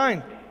 verse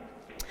 9.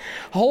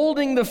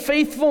 Holding the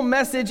faithful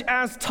message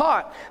as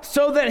taught,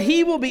 so that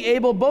he will be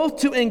able both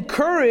to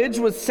encourage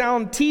with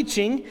sound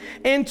teaching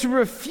and to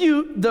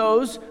refute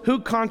those who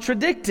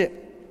contradict it.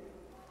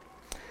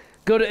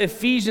 Go to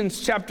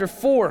Ephesians chapter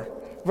 4,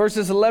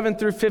 verses 11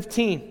 through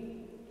 15.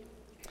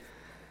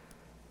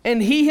 And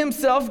he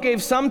himself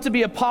gave some to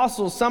be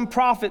apostles, some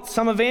prophets,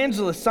 some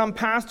evangelists, some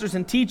pastors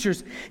and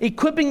teachers,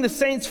 equipping the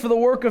saints for the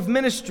work of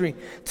ministry,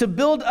 to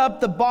build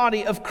up the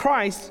body of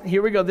Christ.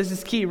 Here we go, this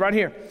is key right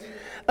here.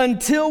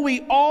 Until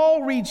we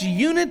all reach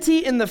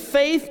unity in the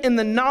faith and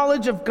the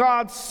knowledge of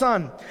God's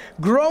Son,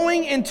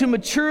 growing into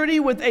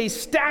maturity with a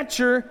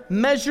stature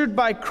measured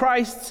by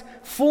Christ's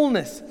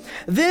fullness.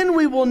 Then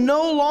we will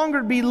no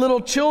longer be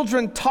little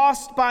children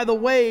tossed by the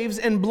waves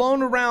and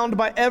blown around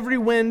by every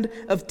wind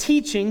of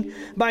teaching,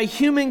 by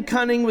human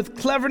cunning with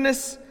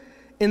cleverness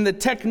in the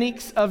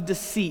techniques of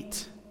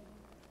deceit.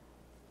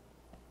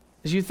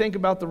 As you think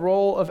about the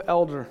role of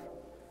elder,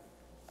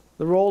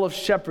 the role of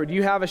shepherd,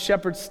 you have a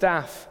shepherd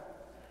staff.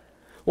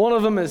 One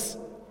of them has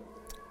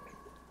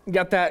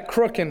got that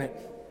crook in it,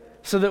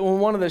 so that when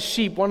one of the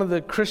sheep, one of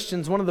the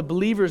Christians, one of the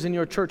believers in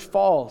your church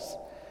falls,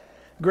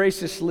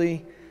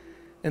 graciously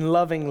and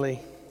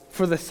lovingly,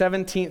 for the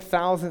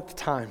 17,000th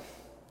time,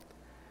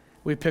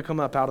 we pick them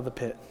up out of the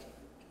pit.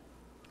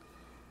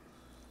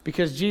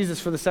 Because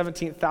Jesus, for the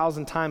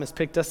 17,000th time, has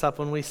picked us up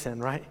when we sin,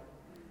 right?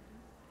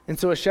 And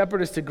so a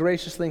shepherd is to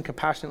graciously and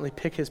compassionately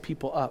pick his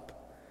people up.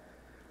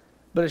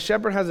 But a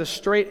shepherd has a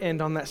straight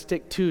end on that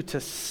stick too,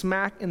 to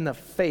smack in the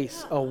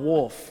face a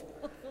wolf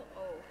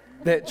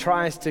that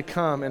tries to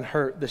come and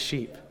hurt the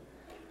sheep.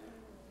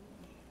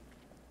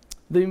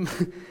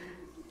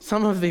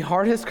 Some of the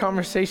hardest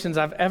conversations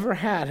I've ever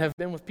had have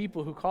been with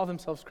people who call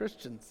themselves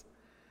Christians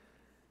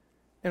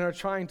and are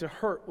trying to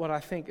hurt what I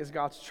think is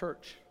God's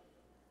church.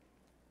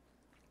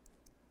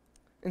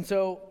 And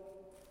so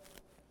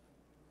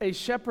a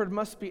shepherd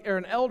must be, or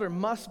an elder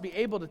must be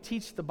able to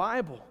teach the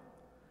Bible,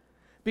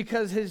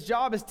 because his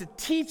job is to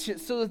teach it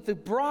so that the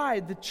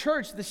bride, the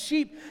church, the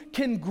sheep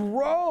can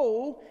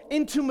grow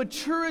into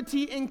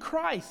maturity in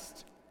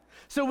Christ.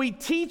 So we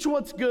teach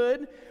what's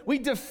good, we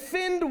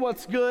defend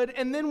what's good,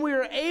 and then we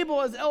are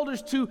able as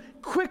elders to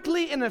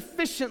quickly and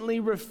efficiently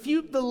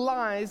refute the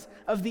lies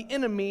of the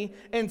enemy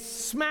and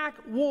smack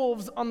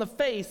wolves on the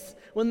face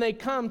when they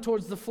come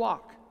towards the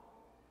flock.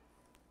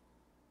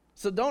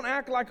 So don't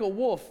act like a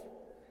wolf.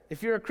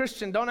 If you're a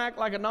Christian, don't act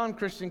like a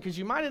non-Christian, because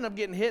you might end up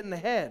getting hit in the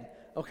head,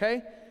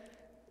 okay?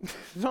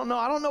 I don't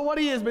know what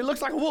he is, but he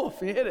looks like a wolf.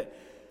 He hit it.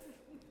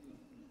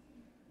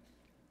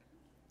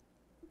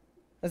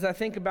 As I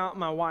think about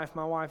my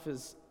wife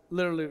is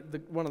literally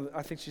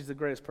I think she's the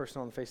greatest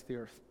person on the face of the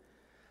earth.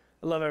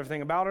 I love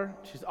everything about her.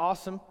 She's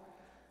awesome.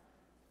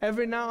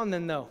 Every now and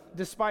then, though,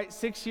 despite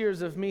 6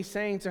 years of me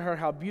saying to her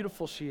how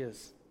beautiful she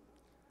is,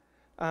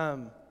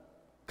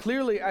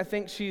 clearly I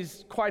think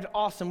she's quite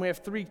awesome. We have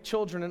 3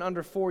 children in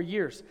under 4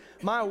 years.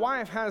 My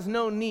wife has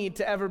no need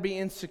to ever be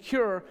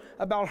insecure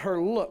about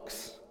her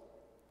looks.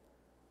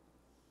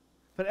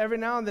 But every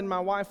now and then my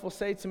wife will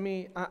say to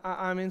me,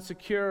 I'm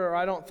insecure, or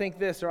I don't think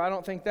this, or I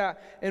don't think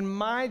that. And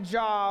my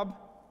job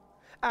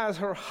as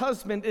her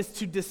husband is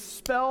to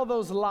dispel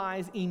those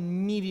lies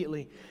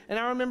immediately. And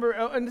I remember,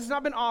 and this has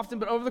not been often,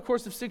 but over the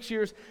course of 6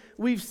 years,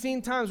 we've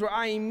seen times where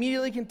I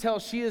immediately can tell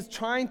she is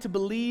trying to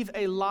believe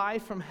a lie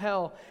from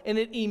hell, and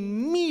it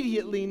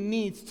immediately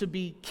needs to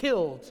be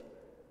killed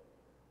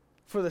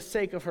for the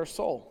sake of her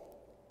soul.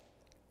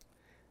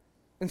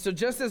 And so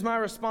just as my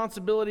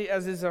responsibility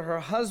as is her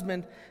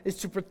husband is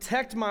to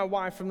protect my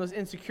wife from those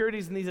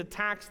insecurities and these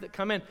attacks that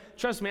come in.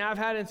 Trust me, I've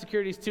had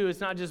insecurities too.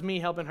 It's not just me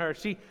helping her.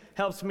 She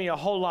helps me a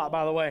whole lot,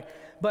 by the way.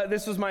 But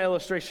this was my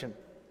illustration.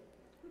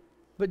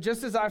 But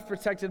just as I've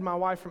protected my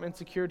wife from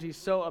insecurities,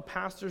 so a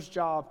pastor's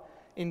job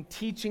in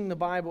teaching the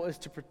Bible is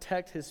to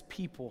protect his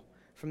people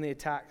from the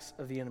attacks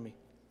of the enemy.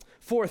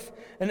 Fourth,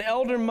 an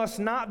elder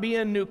must not be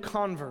a new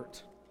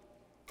convert.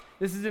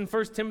 This is in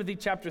 1 Timothy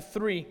chapter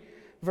 3,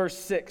 verse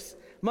 6.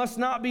 Must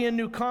not be a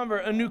new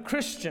convert, a new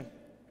Christian,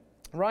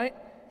 right?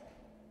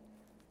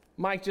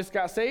 Mike just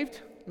got saved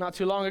not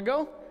too long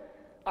ago.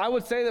 I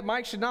would say that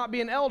Mike should not be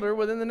an elder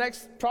within the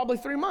next probably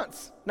 3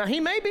 months. Now, he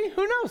may be,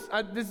 who knows?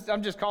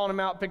 I'm just calling him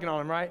out, picking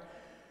on him, right?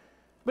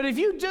 But if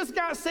you just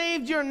got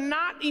saved, you're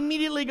not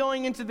immediately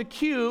going into the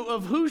queue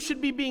of who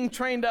should be being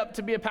trained up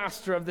to be a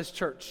pastor of this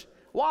church.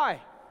 Why?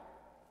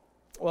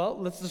 Well,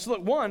 let's just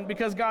look. One,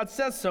 because God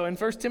says so. In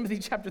 1 Timothy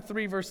chapter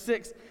 3, verse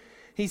 6,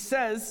 he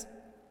says,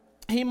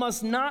 he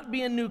must not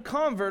be a new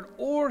convert,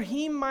 or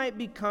he might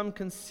become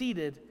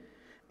conceited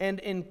and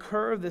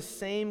incur the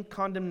same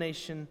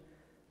condemnation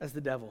as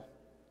the devil.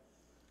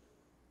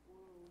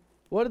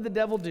 What did the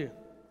devil do?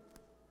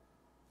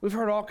 We've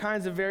heard all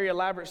kinds of very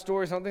elaborate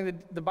stories. I don't think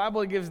that the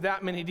Bible gives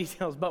that many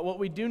details, but what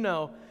we do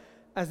know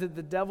is that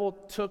the devil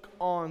took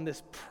on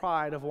this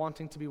pride of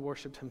wanting to be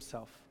worshiped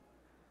himself.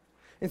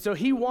 And so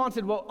he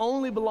wanted what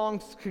only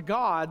belongs to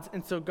God,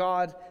 and so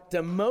God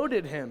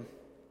demoted him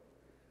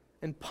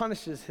and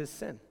punishes his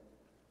sin.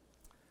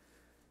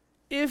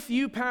 If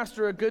you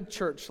pastor a good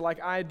church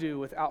like I do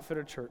with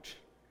Outfitter Church,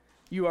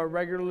 you are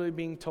regularly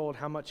being told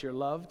how much you're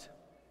loved,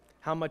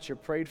 how much you're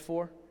prayed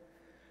for,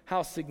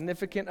 how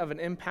significant of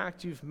an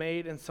impact you've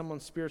made in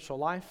someone's spiritual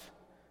life.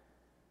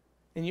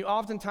 And you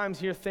oftentimes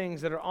hear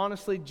things that are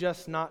honestly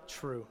just not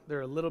true.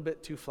 They're a little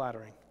bit too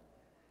flattering.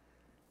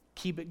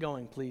 Keep it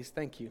going, please.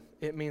 Thank you.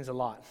 It means a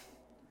lot.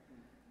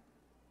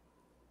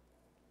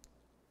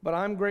 But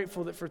I'm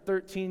grateful that for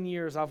 13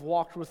 years I've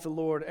walked with the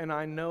Lord, and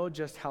I know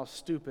just how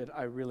stupid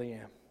I really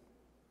am.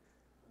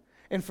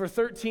 And for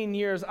 13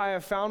 years, I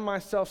have found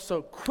myself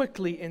so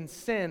quickly in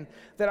sin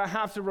that I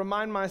have to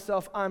remind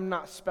myself I'm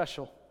not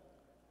special.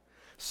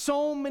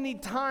 So many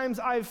times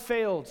I've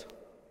failed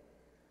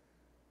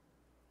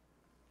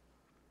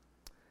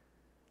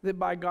that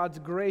by God's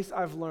grace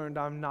I've learned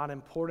I'm not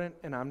important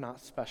and I'm not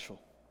special.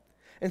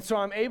 And so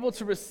I'm able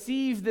to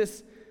receive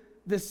this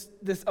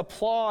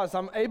applause.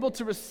 I'm able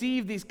to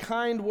receive these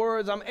kind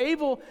words. I'm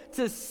able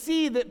to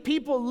see that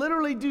people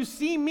literally do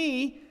see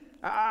me.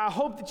 I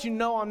hope that you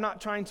know I'm not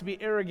trying to be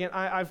arrogant.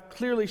 I've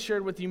clearly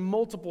shared with you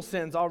multiple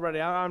sins already.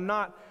 I'm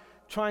not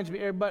trying to be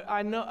arrogant, but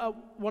I know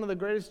one of the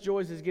greatest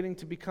joys is getting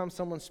to become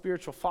someone's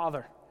spiritual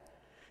father,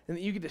 and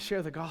that you get to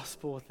share the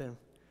gospel with them,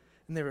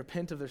 and they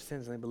repent of their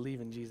sins and they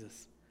believe in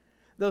Jesus.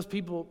 Those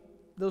people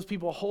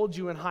hold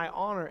you in high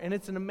honor, and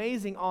it's an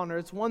amazing honor.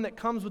 It's one that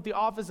comes with the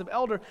office of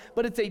elder,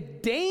 but it's a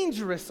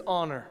dangerous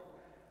honor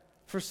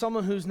for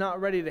someone who's not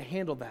ready to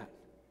handle that.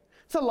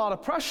 It's a lot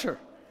of pressure.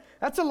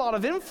 That's a lot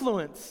of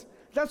influence.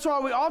 That's why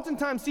we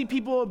oftentimes see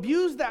people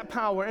abuse that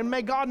power, and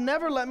may God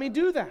never let me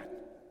do that.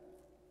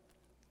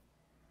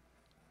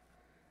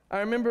 I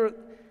remember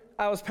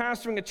I was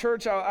pastoring a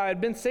church. I had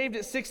been saved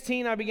at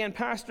 16. I began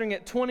pastoring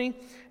at 20,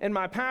 and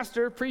my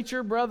pastor,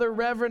 preacher, brother,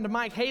 Reverend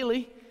Mike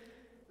Haley,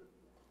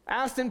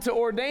 asked him to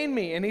ordain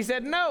me, and he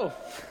said no.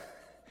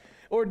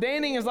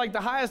 Ordaining is like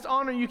the highest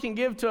honor you can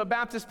give to a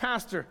Baptist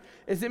pastor,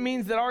 as it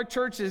means that our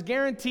church is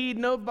guaranteed,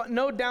 no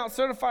doubt,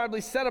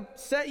 certifiably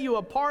set you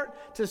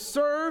apart to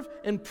serve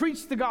and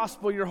preach the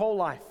gospel your whole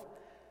life.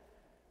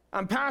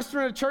 I'm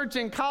pastoring a church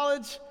in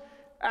college.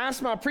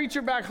 Asked my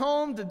preacher back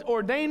home to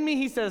ordain me.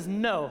 He says,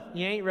 no,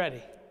 you ain't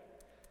ready.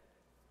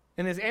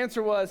 And his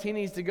answer was he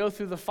needs to go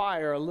through the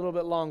fire a little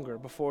bit longer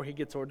before he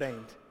gets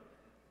ordained.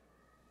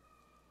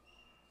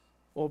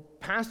 Well,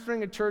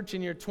 pastoring a church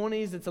in your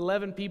 20s, it's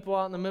 11 people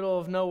out in the middle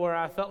of nowhere.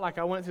 I felt like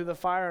I went through the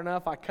fire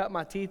enough. I cut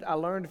my teeth. I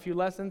learned a few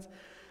lessons.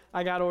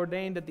 I got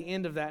ordained at the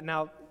end of that.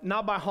 Now,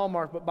 not by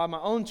Hallmark, but by my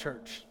own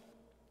church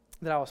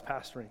that I was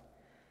pastoring.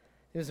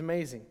 It was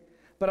amazing.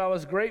 But I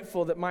was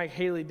grateful that Mike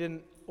Haley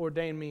didn't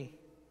ordain me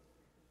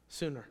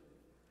sooner.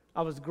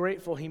 I was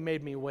grateful he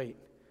made me wait,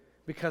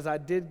 because I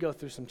did go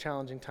through some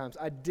challenging times.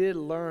 I did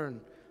learn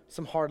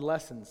some hard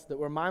lessons that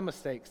were my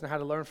mistakes and I had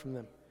to learn from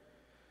them.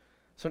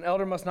 So an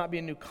elder must not be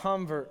a new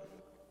convert.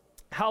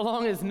 How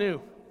long is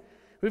new?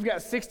 We've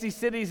got 60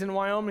 cities in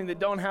Wyoming that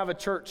don't have a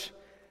church.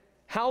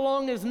 How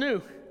long is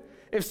new?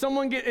 If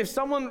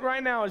someone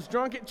right now is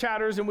drunk at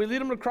Chatters and we lead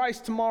them to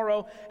Christ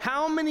tomorrow,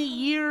 how many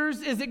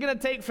years is it going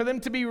to take for them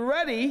to be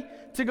ready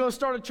to go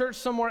start a church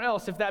somewhere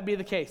else, if that be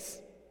the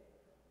case?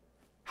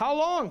 How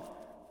long?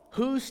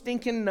 Who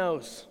stinking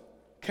knows?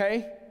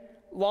 Okay?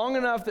 Long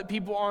enough that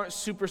people aren't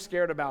super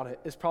scared about it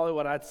is probably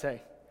what I'd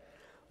say.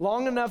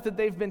 Long enough that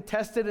they've been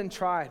tested and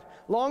tried.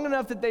 Long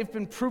enough that they've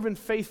been proven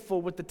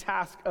faithful with the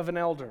task of an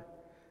elder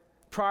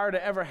prior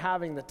to ever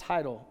having the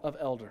title of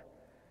elder.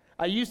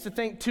 I used to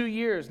think 2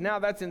 years. Now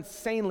that's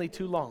insanely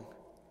too long.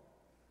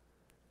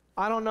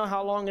 I don't know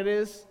how long it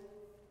is.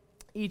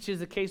 Each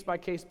is a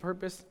case-by-case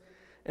purpose.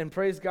 And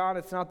praise God,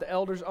 it's not the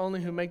elders only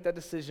who make that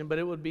decision, but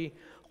it would be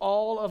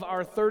all of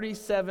our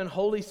 37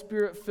 Holy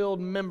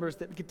Spirit-filled members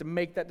that get to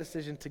make that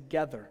decision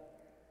together.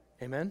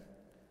 Amen?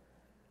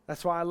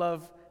 That's why I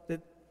love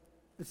that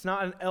it's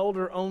not an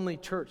elder-only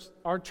church.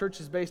 Our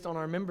church is based on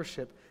our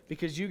membership,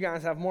 because you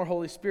guys have more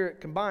Holy Spirit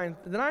combined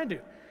than I do.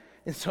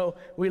 And so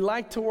we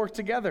like to work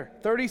together.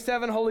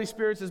 37 Holy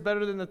Spirits is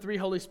better than the 3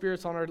 Holy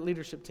Spirits on our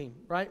leadership team,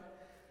 right?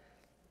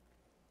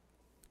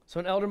 So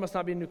an elder must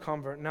not be a new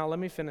convert. Now let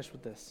me finish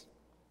with this.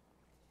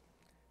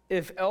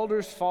 If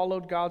elders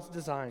followed God's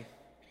design,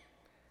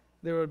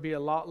 there would be a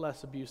lot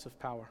less abuse of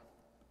power.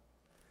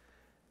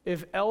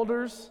 If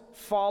elders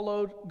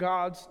followed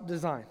God's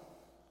design,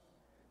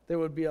 there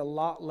would be a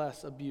lot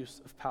less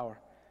abuse of power.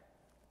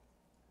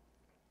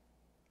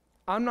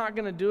 I'm not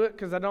going to do it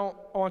because I don't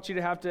want you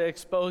to have to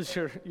expose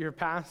your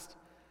past.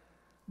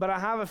 But I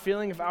have a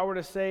feeling if I were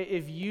to say,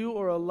 if you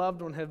or a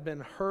loved one have been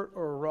hurt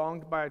or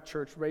wronged by a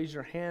church, raise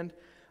your hand.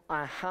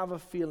 I have a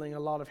feeling a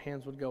lot of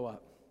hands would go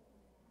up.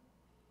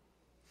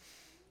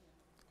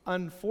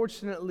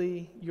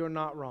 Unfortunately, you're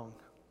not wrong.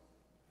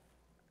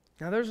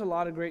 Now, there's a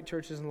lot of great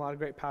churches and a lot of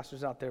great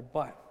pastors out there,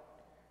 but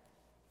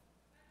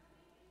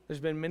there's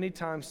been many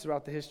times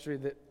throughout the history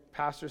that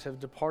pastors have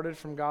departed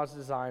from God's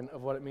design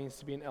of what it means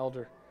to be an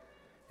elder.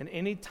 And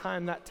any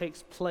time that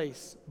takes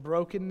place,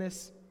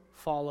 brokenness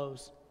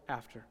follows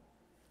after.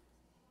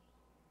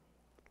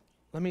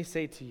 Let me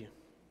say to you,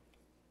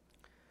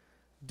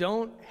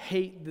 don't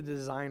hate the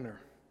designer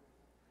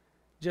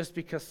just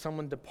because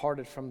someone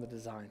departed from the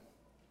design.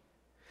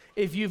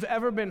 If you've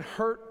ever been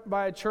hurt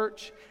by a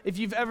church, if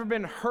you've ever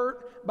been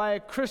hurt by a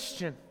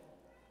Christian,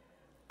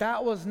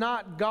 that was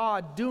not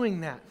God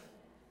doing that.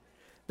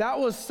 That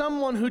was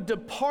someone who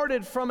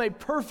departed from a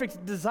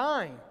perfect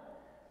design.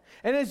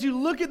 And as you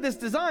look at this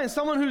design,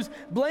 someone who's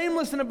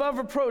blameless and above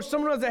reproach,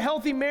 someone who has a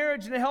healthy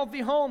marriage and a healthy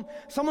home,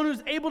 someone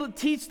who's able to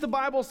teach the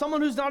Bible,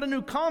 someone who's not a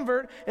new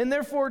convert and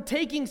therefore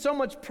taking so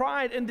much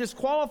pride and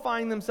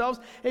disqualifying themselves,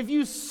 if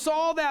you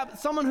saw that,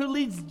 someone who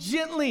leads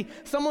gently,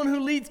 someone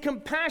who leads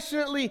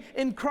compassionately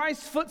in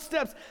Christ's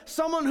footsteps,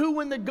 someone who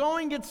when the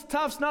going gets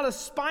tough is not a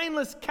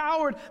spineless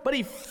coward, but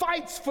he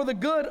fights for the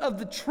good of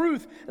the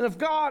truth and of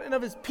God and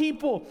of his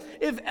people.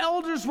 If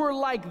elders were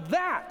like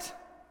that,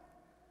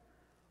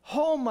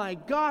 oh my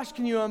gosh,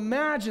 can you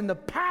imagine the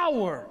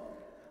power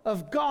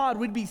of God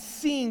we'd be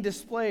seeing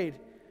displayed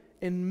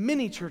in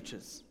many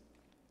churches?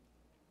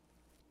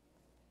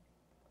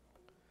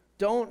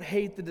 Don't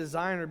hate the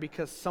designer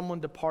because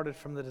someone departed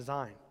from the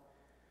design.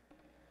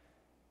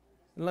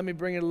 And let me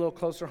bring it a little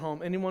closer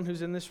home. Anyone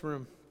who's in this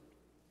room,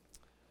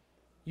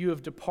 you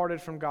have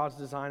departed from God's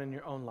design in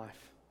your own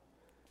life.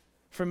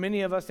 For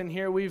many of us in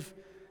here, we've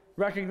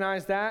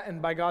recognized that,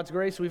 and by God's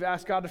grace, we've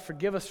asked God to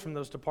forgive us from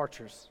those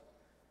departures.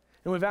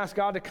 And we've asked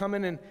God to come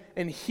in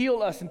and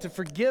heal us and to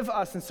forgive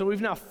us. And so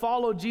we've now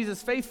followed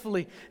Jesus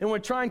faithfully, and we're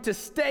trying to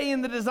stay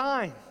in the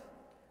design.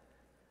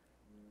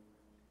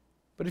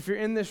 But if you're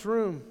in this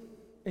room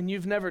and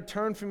you've never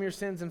turned from your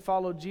sins and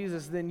followed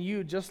Jesus, then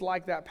you, just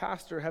like that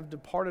pastor, have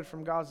departed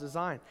from God's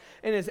design.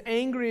 And as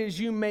angry as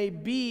you may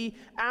be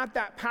at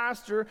that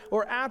pastor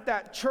or at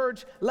that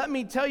church, let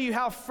me tell you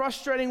how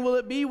frustrating will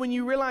it be when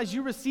you realize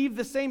you receive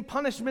the same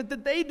punishment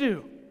that they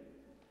do.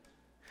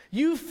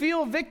 You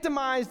feel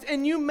victimized,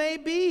 and you may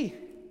be.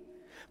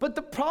 But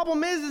the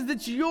problem is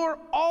that you're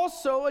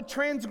also a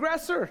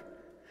transgressor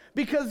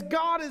because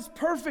God is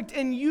perfect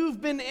and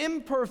you've been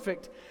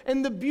imperfect.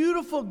 And the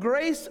beautiful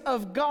grace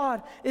of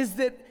God is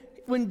that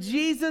when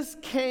Jesus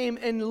came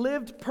and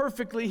lived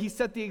perfectly, he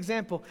set the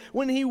example.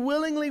 When he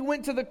willingly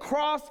went to the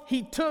cross,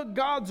 he took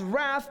God's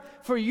wrath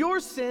for your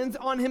sins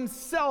on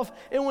himself.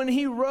 And when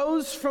he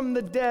rose from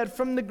the dead,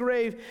 from the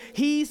grave,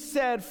 he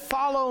said,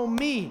 "Follow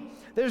me.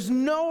 There's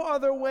no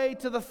other way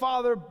to the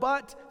Father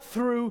but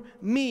through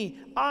me.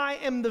 I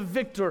am the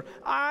victor.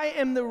 I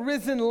am the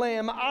risen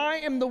Lamb.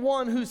 I am the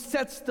one who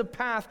sets the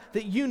path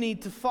that you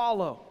need to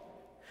follow."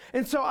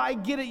 And so I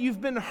get it,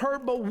 you've been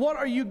hurt, but what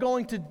are you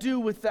going to do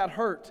with that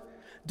hurt?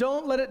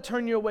 Don't let it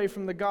turn you away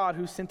from the God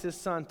who sent his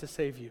Son to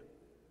save you.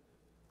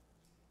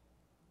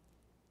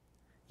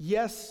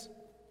 Yes,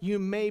 you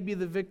may be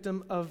the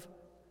victim of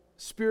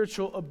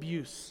spiritual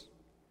abuse.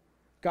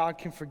 God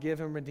can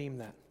forgive and redeem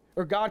that.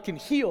 Or God can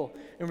heal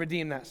and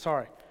redeem that,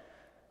 sorry.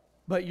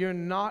 But you're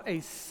not a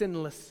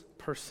sinless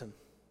person.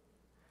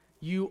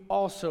 You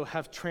also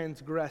have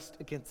transgressed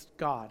against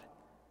God.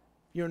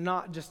 You're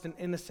not just an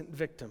innocent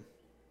victim.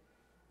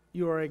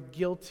 You are a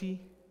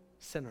guilty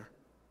sinner.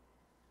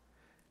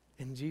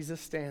 And Jesus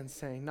stands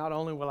saying, not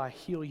only will I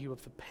heal you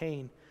of the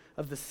pain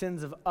of the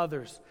sins of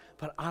others,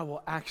 but I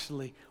will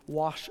actually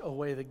wash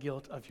away the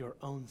guilt of your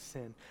own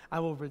sin. I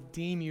will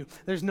redeem you.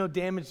 There's no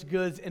damaged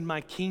goods in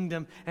my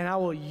kingdom, and I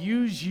will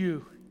use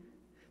you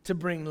to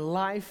bring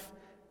life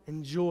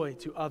and joy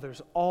to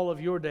others all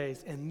of your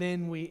days, and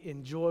then we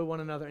enjoy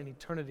one another in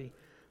eternity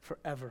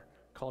forever,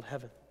 called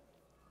heaven.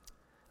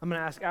 I'm going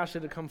to ask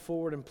Ashley to come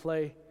forward and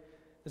play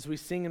as we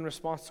sing in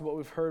response to what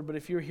we've heard. But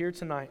if you're here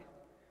tonight,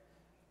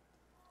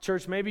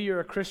 church, maybe you're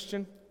a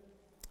Christian,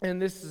 and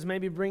this is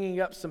maybe bringing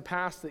up some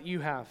past that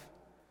you have.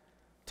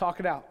 Talk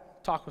it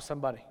out. Talk with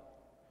somebody,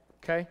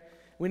 okay?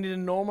 We need to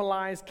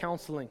normalize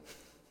counseling.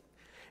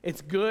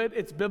 It's good,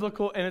 it's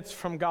biblical, and it's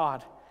from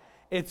God.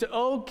 It's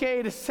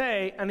okay to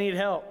say, I need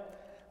help.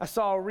 I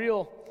saw a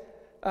reel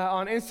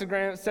on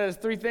Instagram that says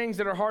 3 things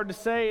that are hard to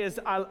say is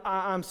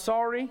I'm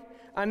sorry,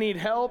 I need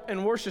help,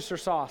 and Worcestershire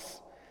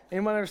sauce.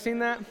 Anyone ever seen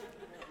that?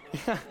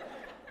 Yeah,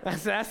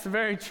 that's a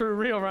very true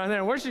reel right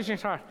there. Worcestershire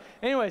sauce.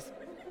 Anyways,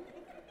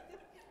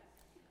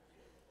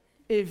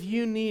 if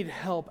you need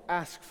help,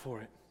 ask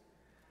for it.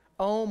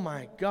 Oh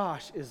my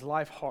gosh, is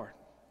life hard?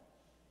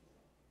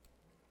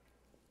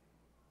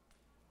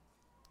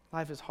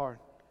 Life is hard.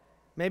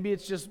 Maybe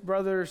it's just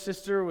brother or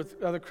sister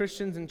with other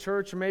Christians in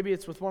church, or maybe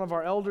it's with one of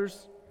our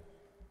elders.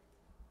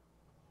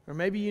 Or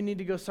maybe you need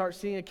to go start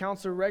seeing a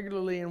counselor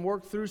regularly and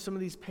work through some of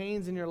these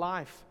pains in your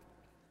life.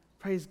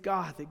 Praise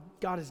God that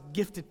God has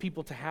gifted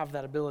people to have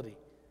that ability.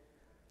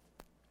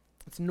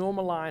 Let's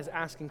normalize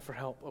asking for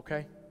help,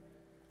 okay?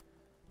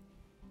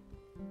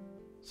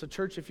 So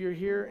church, if you're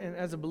here and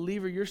as a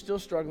believer, you're still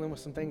struggling with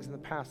some things in the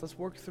past, let's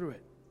work through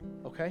it,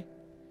 okay?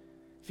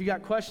 If you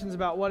got questions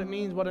about what it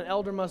means, what an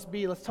elder must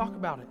be, let's talk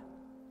about it.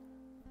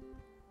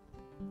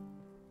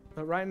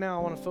 But right now,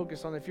 I want to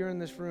focus on if you're in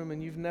this room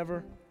and you've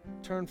never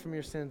turned from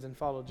your sins and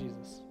followed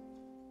Jesus.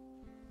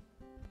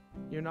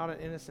 You're not an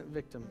innocent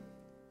victim.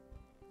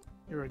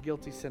 You're a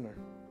guilty sinner.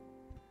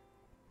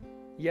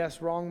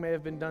 Yes, wrong may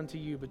have been done to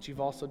you, but you've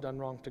also done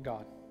wrong to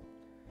God.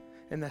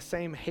 And the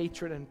same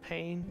hatred and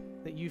pain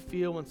that you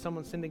feel when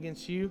someone sinned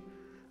against you,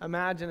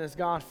 imagine as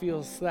God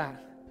feels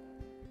that.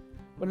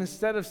 But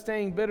instead of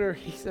staying bitter,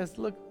 he says,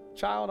 look,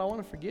 child, I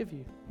want to forgive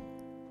you.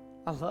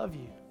 I love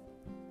you.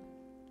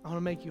 I want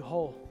to make you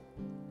whole.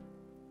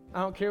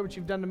 I don't care what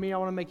you've done to me. I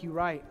want to make you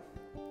right.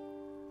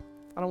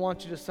 I don't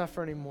want you to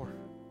suffer anymore.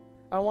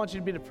 I don't want you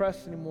to be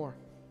depressed anymore.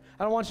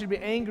 I don't want you to be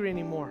angry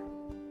anymore.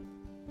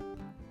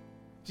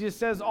 Jesus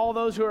says, all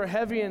those who are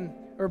heavy and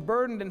or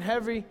burdened and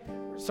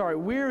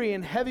weary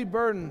and heavy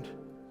burdened,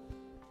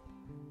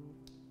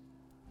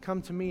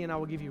 come to me and I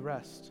will give you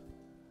rest.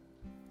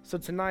 So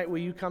tonight, will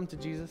you come to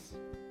Jesus?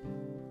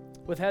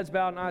 With heads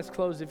bowed and eyes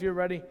closed, if you're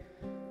ready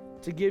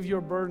to give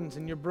your burdens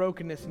and your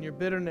brokenness and your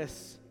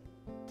bitterness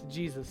to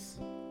Jesus,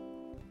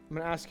 I'm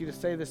going to ask you to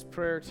say this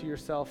prayer to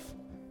yourself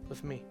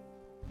with me.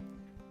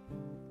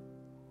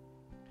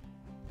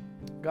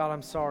 God,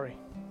 I'm sorry.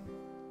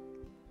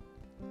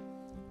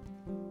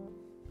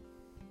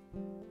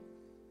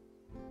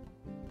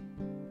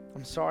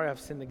 I'm sorry I've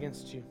sinned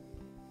against you.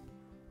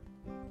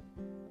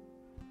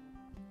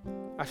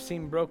 I've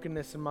seen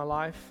brokenness in my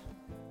life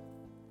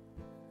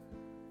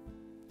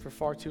for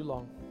far too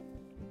long.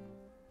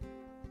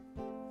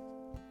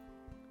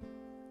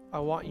 I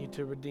want you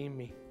to redeem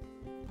me.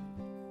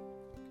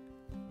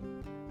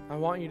 I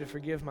want you to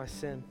forgive my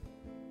sin.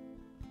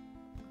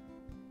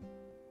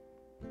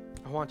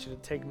 I want you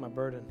to take my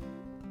burden.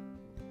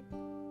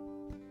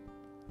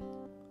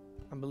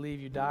 I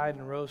believe you died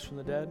and rose from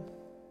the dead.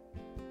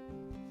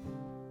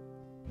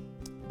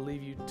 I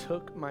believe you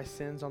took my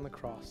sins on the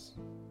cross.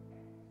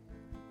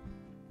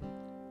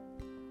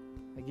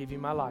 I give you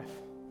my life.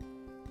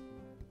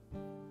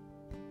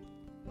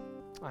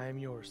 I am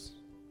yours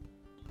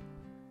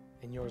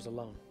and yours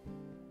alone.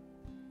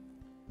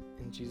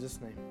 In Jesus'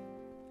 name.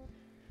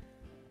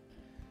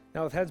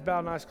 Now, with heads bowed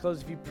and eyes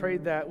closed, if you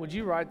prayed that, would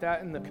you write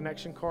that in the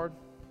connection card?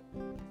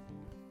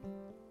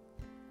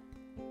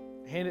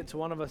 Hand it to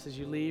one of us as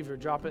you leave, or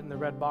drop it in the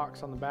red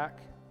box on the back.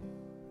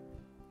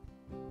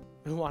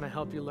 We want to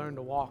help you learn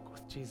to walk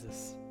with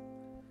Jesus.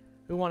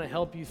 We want to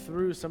help you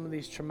through some of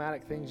these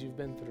traumatic things you've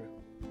been through.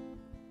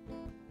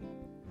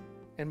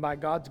 And by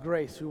God's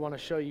grace, we want to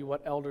show you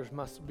what elders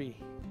must be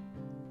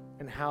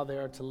and how they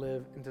are to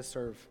live and to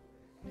serve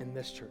in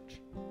this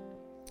church.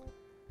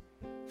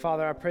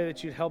 Father, I pray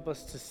that you'd help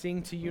us to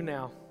sing to you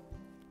now.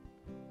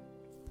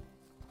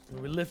 And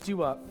we lift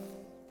you up.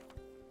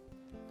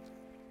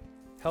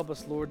 Help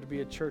us, Lord, to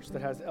be a church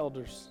that has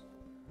elders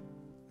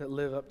that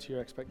live up to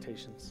your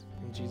expectations.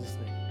 In Jesus'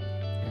 name.